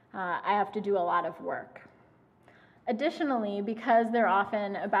 I have to do a lot of work. Additionally, because they're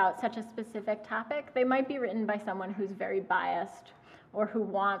often about such a specific topic, they might be written by someone who's very biased or who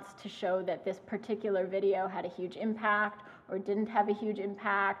wants to show that this particular video had a huge impact or didn't have a huge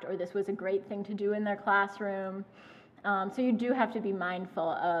impact, or this was a great thing to do in their classroom. So you do have to be mindful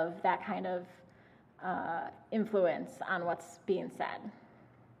of that kind of influence on what's being said.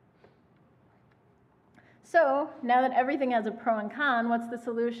 So now that everything has a pro and con, what's the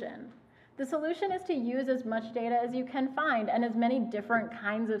solution? The solution is to use as much data as you can find and as many different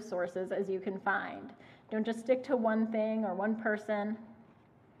kinds of sources as you can find. Don't just stick to one thing or one person.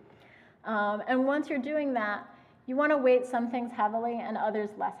 And once you're doing that, you want to weight some things heavily and others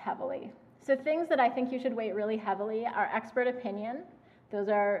less heavily. So things that I think you should weight really heavily are expert opinion. Those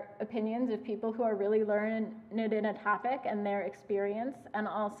are opinions of people who are really learned in a topic and their experience, and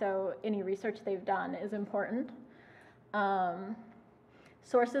also any research they've done is important.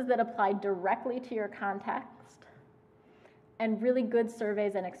 Sources that apply directly to your context, and really good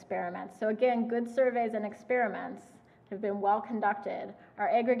surveys and experiments. So again, good surveys and experiments have been well conducted, are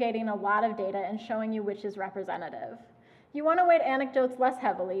aggregating a lot of data and showing you which is representative. You want to weight anecdotes less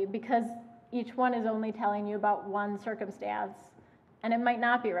heavily because each one is only telling you about one circumstance and it might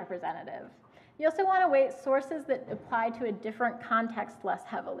not be representative. You also want to weight sources that apply to a different context less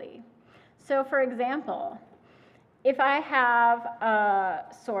heavily. So for example, if I have a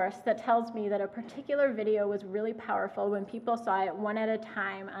source that tells me that a particular video was really powerful when people saw it one at a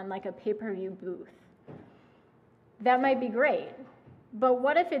time on like a pay-per-view booth, that might be great. But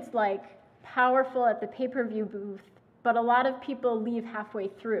what if it's like powerful at the pay-per-view booth, but a lot of people leave halfway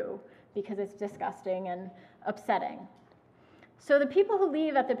through because it's disgusting and upsetting? So the people who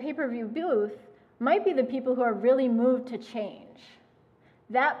leave at the pay-per-view booth might be the people who are really moved to change.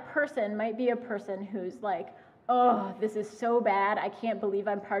 That person might be a person who's like, oh, this is so bad, I can't believe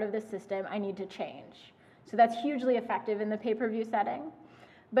I'm part of this system, I need to change. So that's hugely effective in the pay-per-view setting.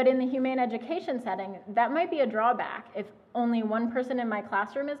 But in the humane education setting, that might be a drawback. If only one person in my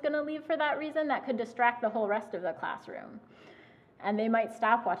classroom is going to leave for that reason, that could distract the whole rest of the classroom. And they might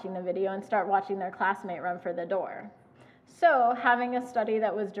stop watching the video and start watching their classmate run for the door. So having a study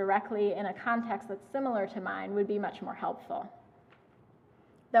that was directly in a context that's similar to mine would be much more helpful.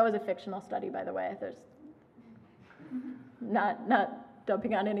 That was a fictional study, by the way. There's not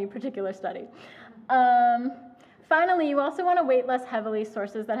dumping on any particular study. Finally, you also want to weight less heavily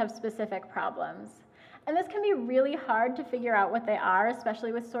sources that have specific problems. And this can be really hard to figure out what they are,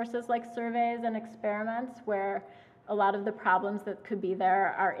 especially with sources like surveys and experiments, where a lot of the problems that could be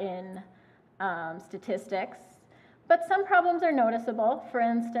there are in statistics. But some problems are noticeable. For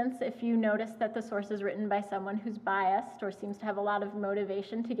instance, if you notice that the source is written by someone who's biased or seems to have a lot of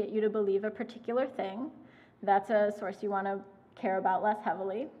motivation to get you to believe a particular thing, that's a source you want to care about less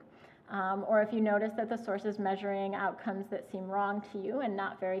heavily. Or if you notice that the source is measuring outcomes that seem wrong to you and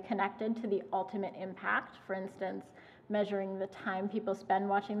not very connected to the ultimate impact, for instance, measuring the time people spend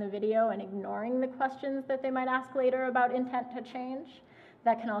watching the video and ignoring the questions that they might ask later about intent to change,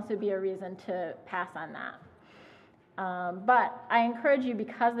 that can also be a reason to pass on that. But I encourage you,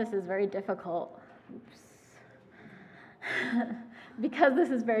 because this is very difficult, because this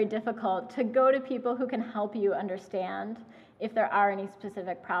is very difficult, to go to people who can help you understand if there are any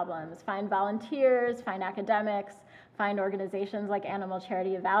specific problems. Find volunteers, find academics, find organizations like Animal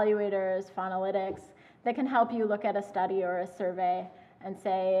Charity Evaluators, Faunalytics, that can help you look at a study or a survey and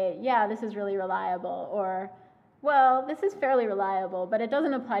say, yeah, this is really reliable, or, well, this is fairly reliable, but it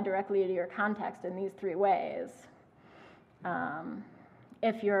doesn't apply directly to your context in these 3 ways,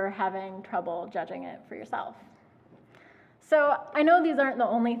 if you're having trouble judging it for yourself. So I know these aren't the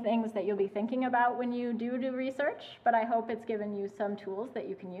only things that you'll be thinking about when you do research, but I hope it's given you some tools that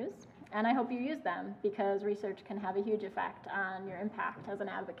you can use. And I hope you use them, because research can have a huge effect on your impact as an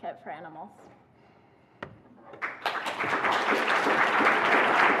advocate for animals.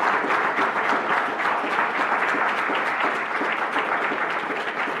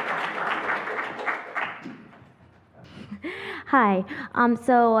 Hi.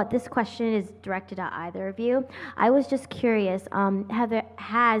 So this question is directed at either of you. I was just curious,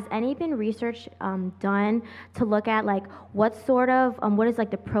 has any been research done to look at like what is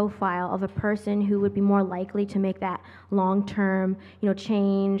like the profile of a person who would be more likely to make that long-term,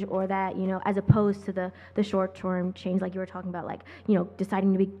 change, or that, as opposed to the short-term change, like you were talking about, like,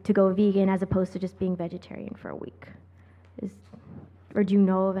 deciding to go vegan as opposed to just being vegetarian for a week? Or do you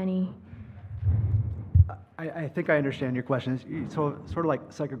know of any? I think I understand your question. So sort of like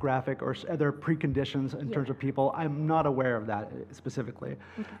psychographic or other preconditions in terms of people. I'm not aware of that specifically.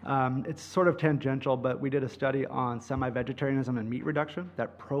 Okay. It's sort of tangential, but we did a study on semi-vegetarianism and meat reduction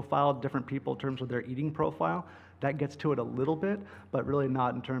that profiled different people in terms of their eating profile. That gets to it a little bit, but really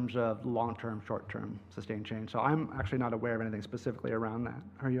not in terms of long-term, short-term sustained change. So I'm actually not aware of anything specifically around that.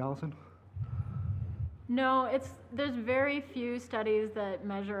 Are you, Allison? No, there's very few studies that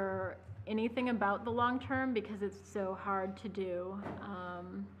measure anything about the long term because it's so hard to do.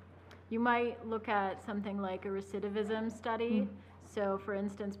 You might look at something like a recidivism study. So for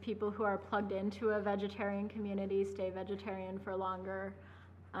instance, people who are plugged into a vegetarian community stay vegetarian for longer.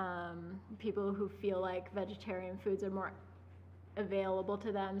 People who feel like vegetarian foods are more available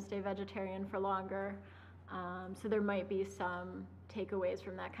to them stay vegetarian for longer. So there might be some takeaways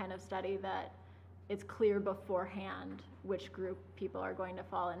from that kind of study that it's clear beforehand which group people are going to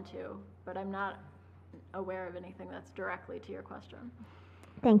fall into, but I'm not aware of anything that's directly to your question.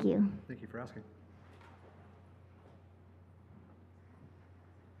 Thank you. Thank you for asking.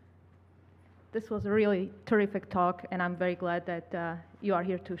 This was a really terrific talk, and I'm very glad that you are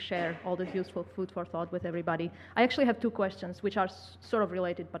here to share all this useful food for thought with everybody. I actually have two questions, which are sort of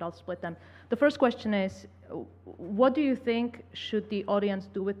related, but I'll split them. The first question is, what do you think should the audience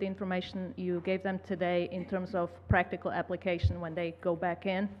do with the information you gave them today in terms of practical application when they go back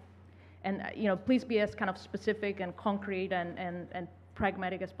in? And please be as kind of specific and concrete and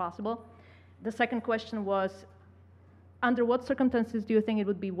pragmatic as possible. The second question was, under what circumstances do you think it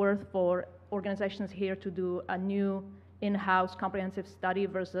would be worth for organizations here to do a new in-house comprehensive study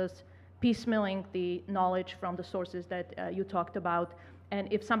versus piecemealing the knowledge from the sources that you talked about?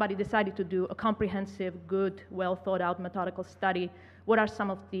 And if somebody decided to do a comprehensive, good, well-thought-out methodical study, what are some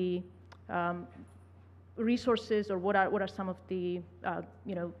of the resources, or what are some of the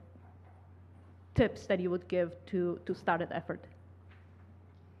tips that you would give to start that effort?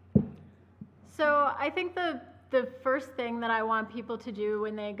 So I think the first thing that I want people to do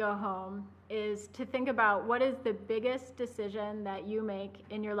when they go home is to think about what is the biggest decision that you make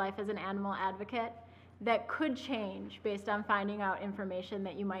in your life as an animal advocate that could change based on finding out information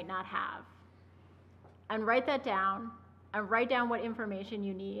that you might not have. And write that down, and write down what information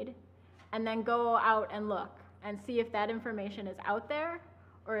you need, and then go out and look and see if that information is out there,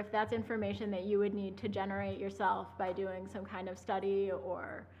 or if that's information that you would need to generate yourself by doing some kind of study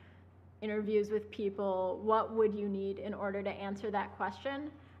or interviews with people. What would you need in order to answer that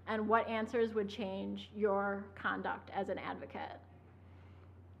question, and what answers would change your conduct as an advocate?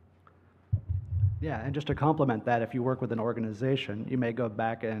 Yeah, and just to complement that, if you work with an organization, you may go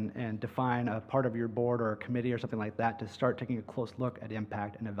back and define a part of your board or a committee or something like that to start taking a close look at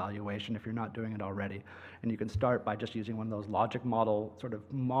impact and evaluation if you're not doing it already. And you can start by just using one of those logic model sort of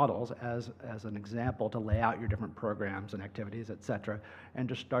models as an example to lay out your different programs and activities, et cetera, and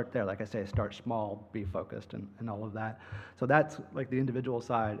just start there. Like I say, start small, be focused, and all of that. So that's like the individual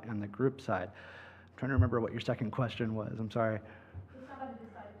side and the group side. I'm trying to remember what your second question was. I'm sorry.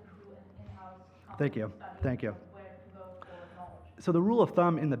 Thank you. Thank you. So the rule of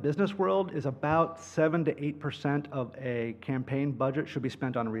thumb in the business world is about 7 to 8% of a campaign budget should be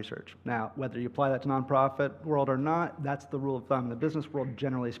spent on research. Now, whether you apply that to nonprofit world or not, that's the rule of thumb. In the business world,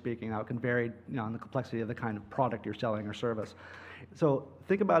 generally speaking, now it can vary on the complexity of the kind of product you're selling or service. So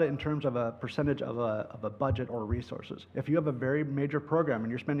think about it in terms of a percentage of a budget or resources. If you have a very major program and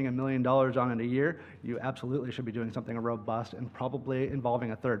you're spending $1 million on it a year, you absolutely should be doing something robust and probably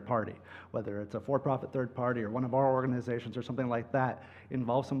involving a third party, whether it's a for-profit third party or one of our organizations or something like that.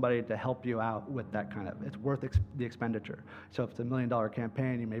 Involve somebody to help you out with that kind of, it's worth the expenditure. So if it's $1 million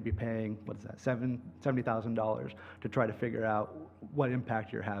campaign, you may be paying, what is that, $70,000 to try to figure out what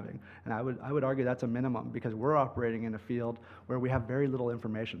impact you're having. And I would argue that's a minimum, because we're operating in a field where we have very little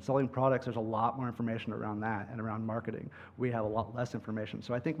information. Selling products, there's a lot more information around that and around marketing. We have a lot less information.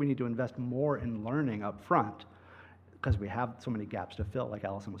 So I think we need to invest more in learning up front because we have so many gaps to fill, like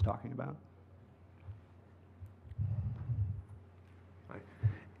Allison was talking about.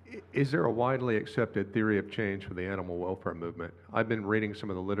 Is there a widely accepted theory of change for the animal welfare movement? I've been reading some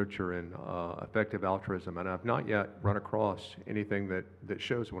of the literature in effective altruism, and I've not yet run across anything that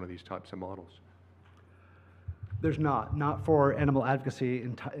shows one of these types of models. There's not for animal advocacy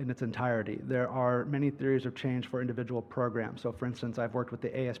in its entirety. There are many theories of change for individual programs. So for instance, I've worked with the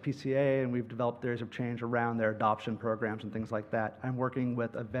ASPCA and we've developed theories of change around their adoption programs and things like that. I'm working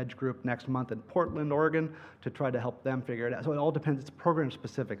with a veg group next month in Portland, Oregon to try to help them figure it out. So it all depends, it's program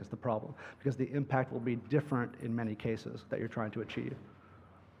specific is the problem because the impact will be different in many cases that you're trying to achieve.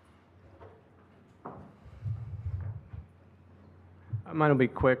 Mine will be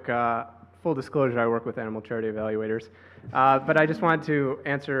quick. Full disclosure, I work with Animal Charity Evaluators. But I just wanted to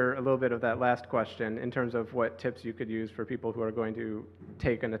answer a little bit of that last question in terms of what tips you could use for people who are going to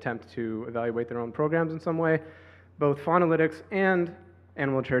take an attempt to evaluate their own programs in some way. Both Faunalytics and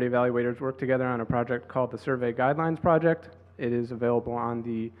Animal Charity Evaluators work together on a project called the Survey Guidelines Project. It is available on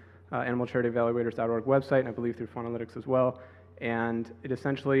the animalcharityevaluators.org website, and I believe through Faunalytics as well. And it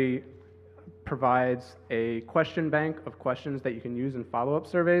essentially provides a question bank of questions that you can use in follow-up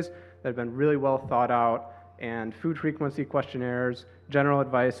surveys that have been really well thought out, and food frequency questionnaires, general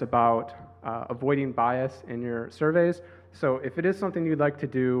advice about avoiding bias in your surveys. So if it is something you'd like to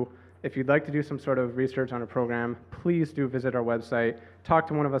do, if you'd like to do some sort of research on a program, please do visit our website, talk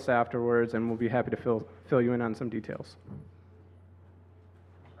to one of us afterwards, and we'll be happy to fill you in on some details.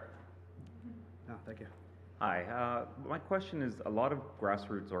 No, thank you. Hi, my question is, a lot of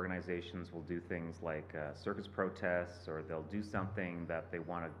grassroots organizations will do things like circus protests, or they'll do something that they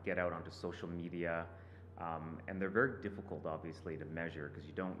want to get out onto social media, and they're very difficult, obviously, to measure because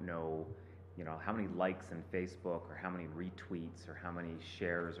you don't know, how many likes in Facebook, or how many retweets, or how many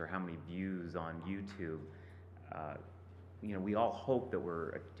shares, or how many views on YouTube. We all hope that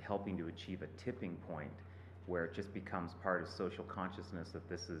we're helping to achieve a tipping point where it just becomes part of social consciousness that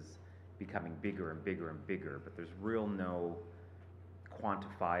this is becoming bigger and bigger and bigger, but there's no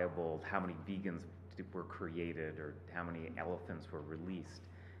quantifiable how many vegans were created or how many elephants were released.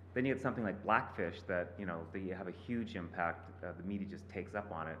 Then you get something like blackfish that, they have a huge impact. The media just takes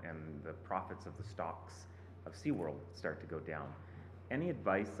up on it, and the profits of the stocks of SeaWorld start to go down. Any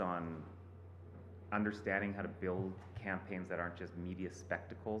advice on understanding how to build campaigns that aren't just media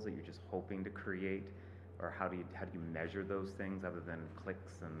spectacles that you're just hoping to create? Or how do you measure those things other than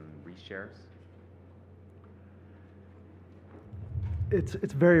clicks and reshares? It's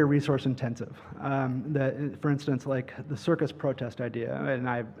very resource intensive. For instance, like the circus protest idea, and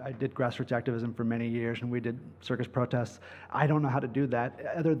I did grassroots activism for many years, and we did circus protests. I don't know how to do that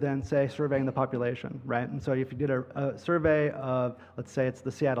other than, say, surveying the population, right? And so if you did a survey of, let's say it's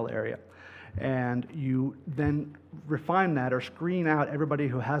the Seattle area, and you then refine that or screen out everybody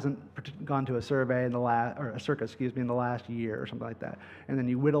who hasn't gone to a survey in the last year or something like that, and then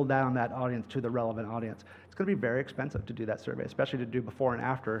you whittle down that audience to the relevant audience. It's going to be very expensive to do that survey, especially to do before and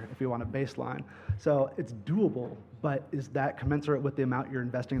after if you want a baseline. So it's doable, but is that commensurate with the amount you're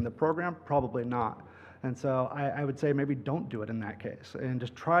investing in the program? Probably not. And so I would say maybe don't do it in that case, and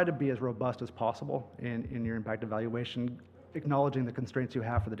just try to be as robust as possible in your impact evaluation, acknowledging the constraints you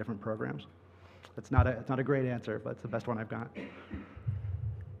have for the different programs. It's not a great answer, but it's the best one I've got.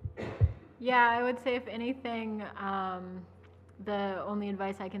 Yeah, I would say if anything, the only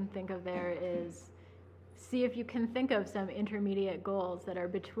advice I can think of there is see if you can think of some intermediate goals that are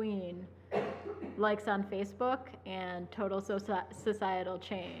between likes on Facebook and total societal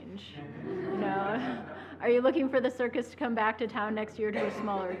change. Are you looking for the circus to come back to town next year to a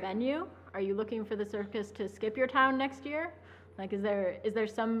smaller venue? Are you looking for the circus to skip your town next year? Like, is there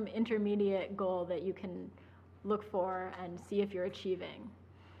some intermediate goal that you can look for and see if you're achieving?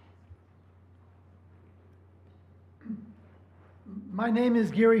 My name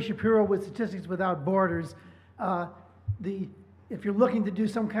is Gary Shapiro with Statistics Without Borders. If you're looking to do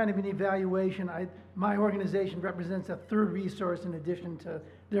some kind of an evaluation, my organization represents a third resource in addition to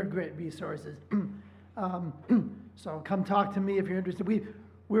their great resources. So come talk to me if you're interested.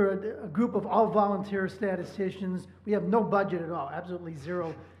 We're a group of all volunteer statisticians. We have no budget at all, absolutely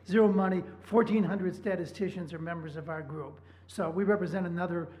zero money. 1,400 statisticians are members of our group. So we represent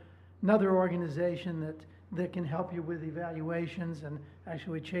another organization that can help you with evaluations, and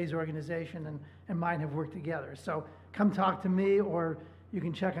actually Che's organization and mine have worked together. So come talk to me, or you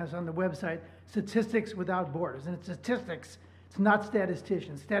can check us on the website, Statistics Without Borders. And it's statistics, It's not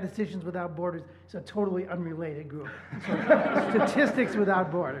statisticians. Statisticians Without Borders is a totally unrelated group. So, Statistics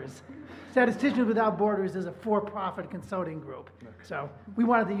Without Borders. Statisticians Without Borders is a for-profit consulting group. So we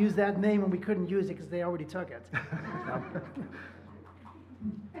wanted to use that name and we couldn't use it because they already took it. So.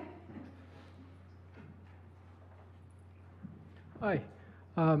 Hi.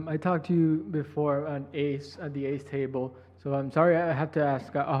 I talked to you before on ACE, at the ACE table, so I'm sorry I have to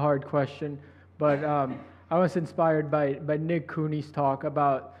ask a hard question, but I was inspired by Nick Cooney's talk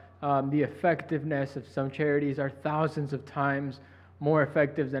about the effectiveness of some charities are thousands of times more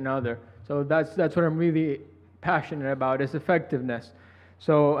effective than other. So that's what I'm really passionate about, is effectiveness.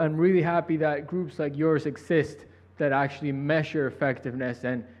 So I'm really happy that groups like yours exist that actually measure effectiveness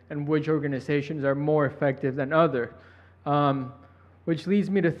and which organizations are more effective than other. Which leads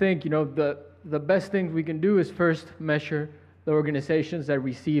me to think, the best thing we can do is first measure the organizations that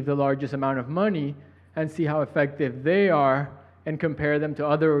receive the largest amount of money and see how effective they are and compare them to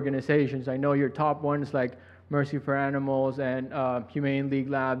other organizations. I know your top ones like Mercy for Animals and Humane League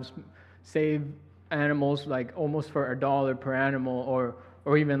Labs save animals like almost for $1 per animal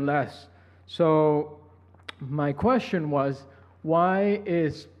or even less. So my question was, why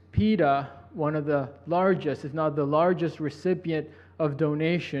is PETA one of the largest, if not the largest recipient of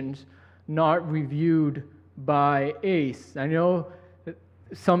donations, not reviewed by ACE? I know that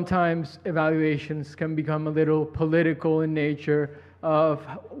sometimes evaluations can become a little political in nature of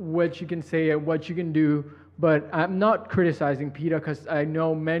what you can say and what you can do, but I'm not criticizing PETA because I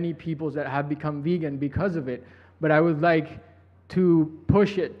know many people that have become vegan because of it, but I would like to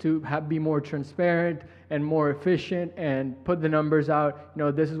push it to be more transparent and more efficient and put the numbers out.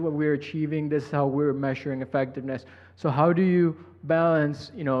 This is what we're achieving, this is how we're measuring effectiveness. So how do you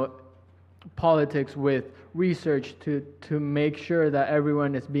balance, politics with research to make sure that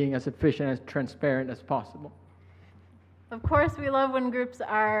everyone is being as efficient and as transparent as possible? Of course, we love when groups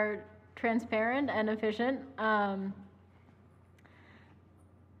are transparent and efficient.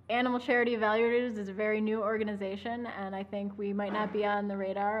 Animal Charity Evaluators is a very new organization, and I think we might not be on the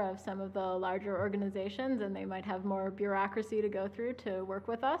radar of some of the larger organizations, and they might have more bureaucracy to go through to work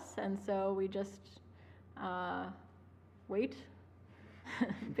with us, and so we just wait,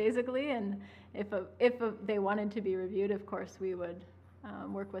 basically, and if they wanted to be reviewed, of course, we would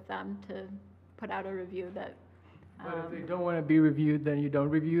work with them to put out a review that... But if they don't want to be reviewed, then you don't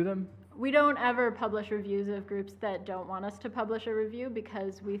review them? We don't ever publish reviews of groups that don't want us to publish a review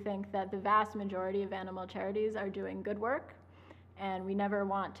because we think that the vast majority of animal charities are doing good work, and we never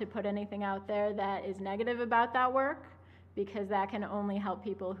want to put anything out there that is negative about that work because that can only help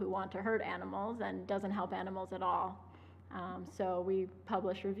people who want to hurt animals and doesn't help animals at all. So we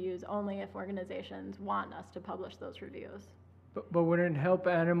publish reviews only if organizations want us to publish those reviews. But wouldn't it help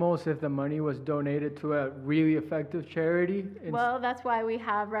animals if the money was donated to a really effective charity? Well, that's why we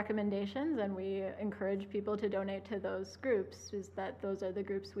have recommendations, and we encourage people to donate to those groups, is that those are the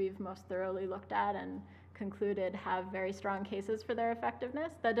groups we've most thoroughly looked at and concluded have very strong cases for their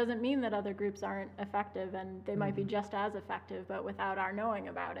effectiveness. That doesn't mean that other groups aren't effective, and they might be just as effective, but without our knowing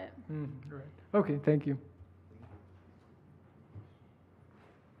about it. Right. Okay, thank you.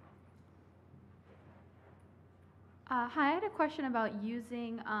 Hi, I had a question about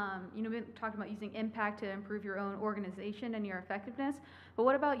using, we talked about using impact to improve your own organization and your effectiveness, but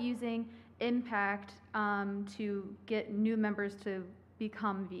what about using impact to get new members to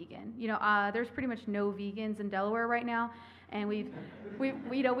become vegan? There's pretty much no vegans in Delaware right now, and we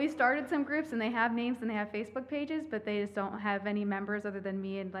started some groups, and they have names and they have Facebook pages, but they just don't have any members other than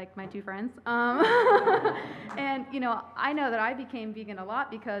me and like my two friends. And I know that I became vegan a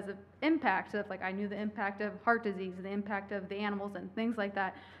lot because of impact. Of I knew the impact of heart disease and the impact of the animals and things like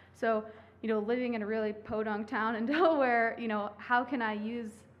that. So living in a really podunk town in Delaware, how can I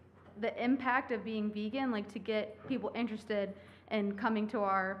use the impact of being vegan to get people interested in coming to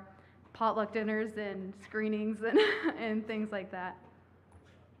our potluck dinners and screenings and things like that?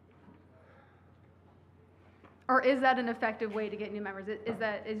 Or is that an effective way to get new members?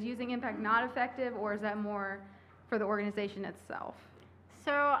 Is using impact not effective, or is that more for the organization itself?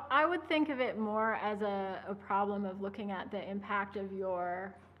 So I would think of it more as a problem of looking at the impact of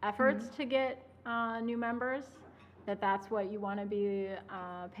your efforts to get new members, that's what you want to be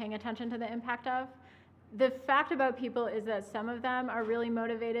paying attention to the impact of. The fact about people is that some of them are really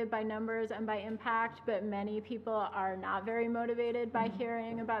motivated by numbers and by impact, but many people are not very motivated by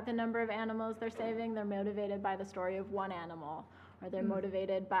hearing about the number of animals they're saving. They're motivated by the story of one animal, or they're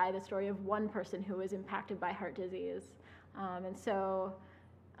motivated by the story of one person who was impacted by heart disease. And so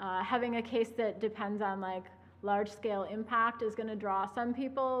having a case that depends on large-scale impact is going to draw some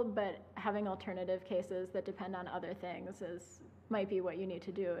people, but having alternative cases that depend on other things might be what you need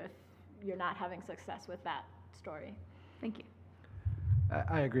to do if you're not having success with that story. Thank you.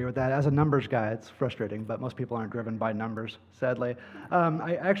 I agree with that. As a numbers guy, it's frustrating, but most people aren't driven by numbers, sadly.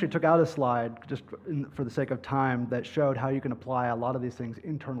 I actually took out a slide, just for the sake of time, that showed how you can apply a lot of these things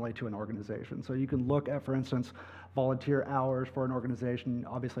internally to an organization. So you can look at, for instance, volunteer hours for an organization,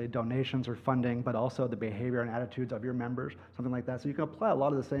 obviously donations or funding, but also the behavior and attitudes of your members, something like that. So you can apply a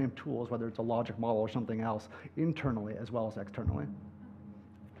lot of the same tools, whether it's a logic model or something else, internally as well as externally.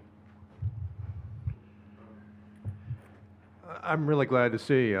 I'm really glad to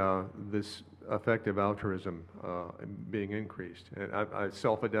see this effective altruism being increased. And I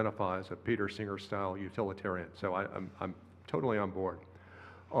self-identify as a Peter Singer-style utilitarian, so I'm totally on board.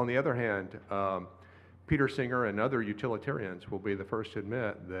 On the other hand, Peter Singer and other utilitarians will be the first to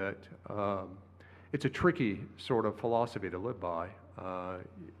admit that it's a tricky sort of philosophy to live by,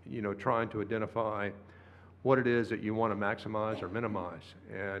 trying to identify what it is that you want to maximize or minimize.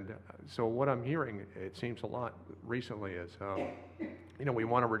 And so what I'm hearing, it seems a lot recently, is, we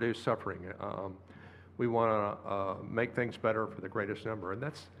want to reduce suffering. We want to make things better for the greatest number. And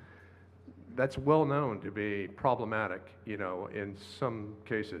that's well known to be problematic, in some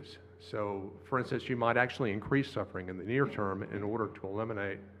cases. So, for instance, you might actually increase suffering in the near term in order to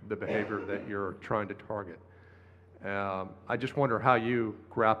eliminate the behavior that you're trying to target. I just wonder how you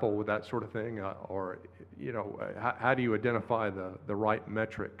grapple with that sort of thing, or how do you identify the right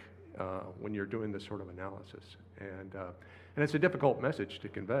metric when you're doing this sort of analysis? And it's a difficult message to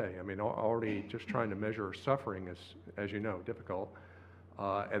convey. I mean, already just trying to measure suffering is, as you know, difficult.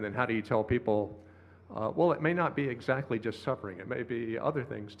 And then how do you tell people, well, it may not be exactly just suffering. It may be other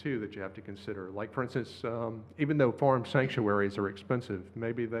things, too, that you have to consider. Like, for instance, even though farm sanctuaries are expensive,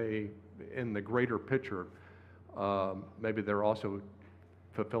 maybe they, in the greater picture, maybe they're also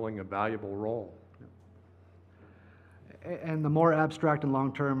fulfilling a valuable role. And the more abstract and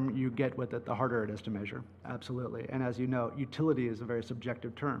long-term you get with it, the harder it is to measure, absolutely. And as you know, utility is a very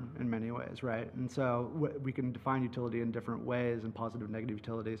subjective term in many ways, right? And so we can define utility in different ways, and positive and negative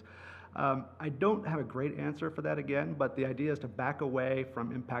utilities. I don't have a great answer for that again, but the idea is to back away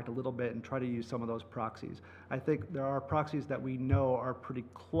from impact a little bit and try to use some of those proxies. I think there are proxies that we know are pretty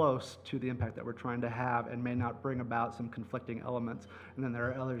close to the impact that we're trying to have and may not bring about some conflicting elements. And then there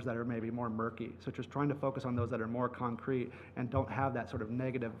are others that are maybe more murky. So just trying to focus on those that are more concrete and don't have that sort of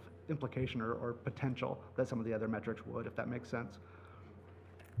negative implication or potential that some of the other metrics would, if that makes sense.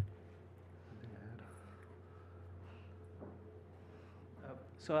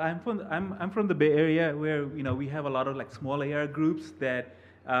 So I'm from the Bay Area, where we have a lot of like small AR groups that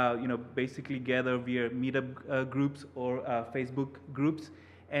basically gather via meetup groups or Facebook groups,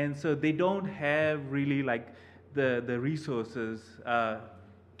 and so they don't have really like the resources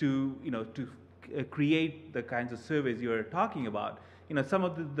to create the kinds of surveys you're talking about. Some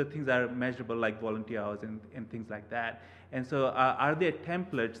of the things are measurable, like volunteer hours and things like that. And so are there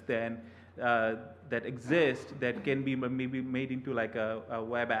templates then that exist that can be maybe made into like a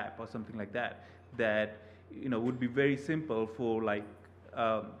web app or something like that, that would be very simple for like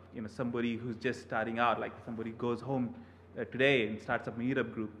somebody who's just starting out, like somebody goes home today and starts a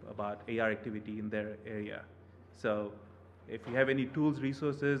meetup group about AR activity in their area. So if you have any tools,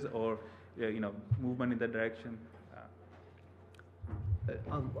 resources, or movement in that direction.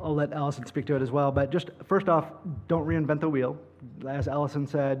 I'll let Allison speak to it as well, but just first off, don't reinvent the wheel. As Allison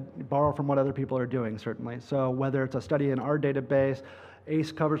said, borrow from what other people are doing, certainly. So whether it's a study in our database,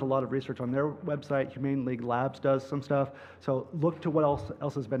 ACE covers a lot of research on their website, Humane League Labs does some stuff. So look to what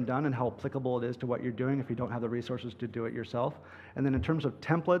else has been done and how applicable it is to what you're doing if you don't have the resources to do it yourself. And then in terms of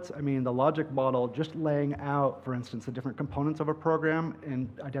templates, I mean, the logic model, just laying out, for instance, the different components of a program and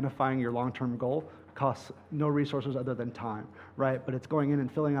identifying your long-term goal costs no resources other than time, right? But it's going in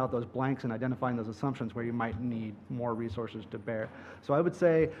and filling out those blanks and identifying those assumptions where you might need more resources to bear. So I would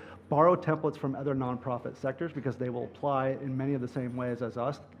say borrow templates from other nonprofit sectors because they will apply in many of the same ways as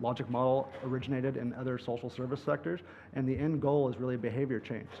us. Logic model originated in other social service sectors, and the end goal is really behavior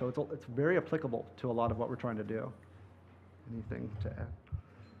change. So it's very applicable to a lot of what we're trying to do. Anything to add?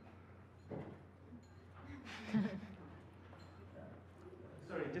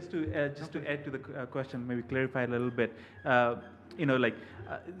 Sorry, just to add to the question, maybe clarify a little bit.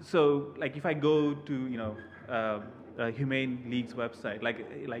 So if I go to Humane League's website,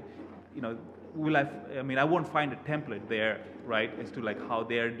 I won't find a template there, right, as to like how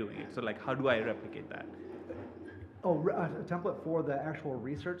they're doing it. So like, how do I replicate that? Oh, a template for the actual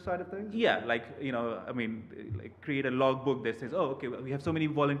research side of things? Yeah, like, I mean, like create a logbook that says, oh, okay, well, we have so many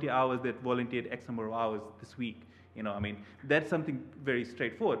volunteer hours that volunteered X number of hours this week. I mean, that's something very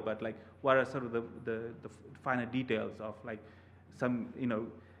straightforward, but like, what are sort of the finer details of like some,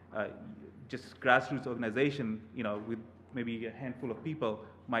 just grassroots organization, with maybe a handful of people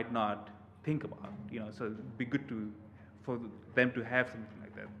might not think about, so it'd be good for them to have something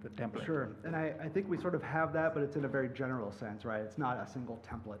like that, the template. Sure, and I think we sort of have that, but it's in a very general sense, right? It's not a single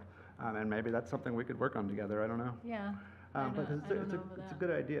template, and maybe that's something we could work on together, I don't know. Yeah. Because it's a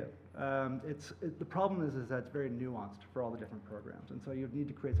good idea. The problem is that it's very nuanced for all the different programs, and so you need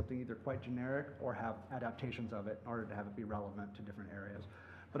to create something either quite generic or have adaptations of it in order to have it be relevant to different areas.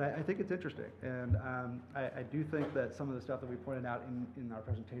 But I think it's interesting, and I do think that some of the stuff that we pointed out in our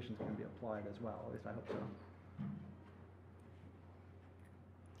presentations can be applied as well, at least I hope so.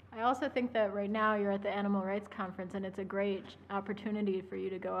 I also think that right now you're at the Animal Rights Conference, and it's a great opportunity for you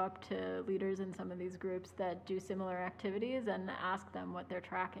to go up to leaders in some of these groups that do similar activities and ask them what they're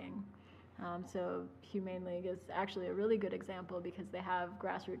tracking. So Humane League is actually a really good example because they have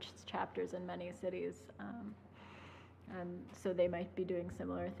grassroots chapters in many cities. And so they might be doing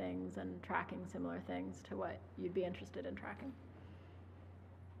similar things and tracking similar things to what you'd be interested in tracking.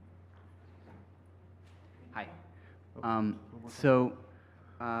 Hi.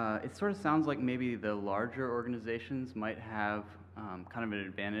 It sort of sounds like maybe the larger organizations might have kind of an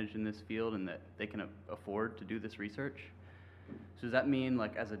advantage in this field and that they can afford to do this research. So does that mean,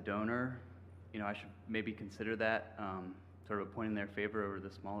 like, as a donor, I should maybe consider that sort of a point in their favor over the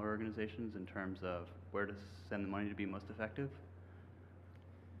smaller organizations in terms of where to send the money to be most effective?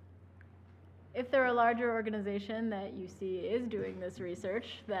 If they're a larger organization that you see is doing this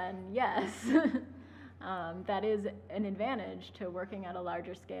research, then yes. That is an advantage to working at a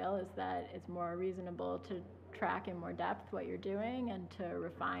larger scale, is that it's more reasonable to track in more depth what you're doing and to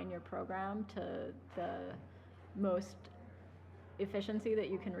refine your program to the most efficiency that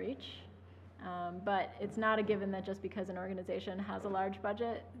you can reach. But it's not a given that just because an organization has a large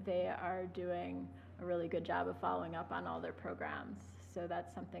budget, they are doing a really good job of following up on all their programs. So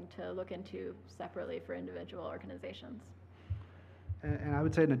that's something to look into separately for individual organizations. And I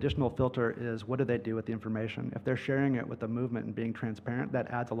would say an additional filter is, what do they do with the information? If they're sharing it with the movement and being transparent,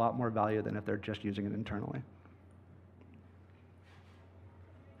 that adds a lot more value than if they're just using it internally.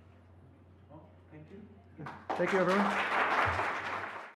 Well, thank you. Thank you, everyone.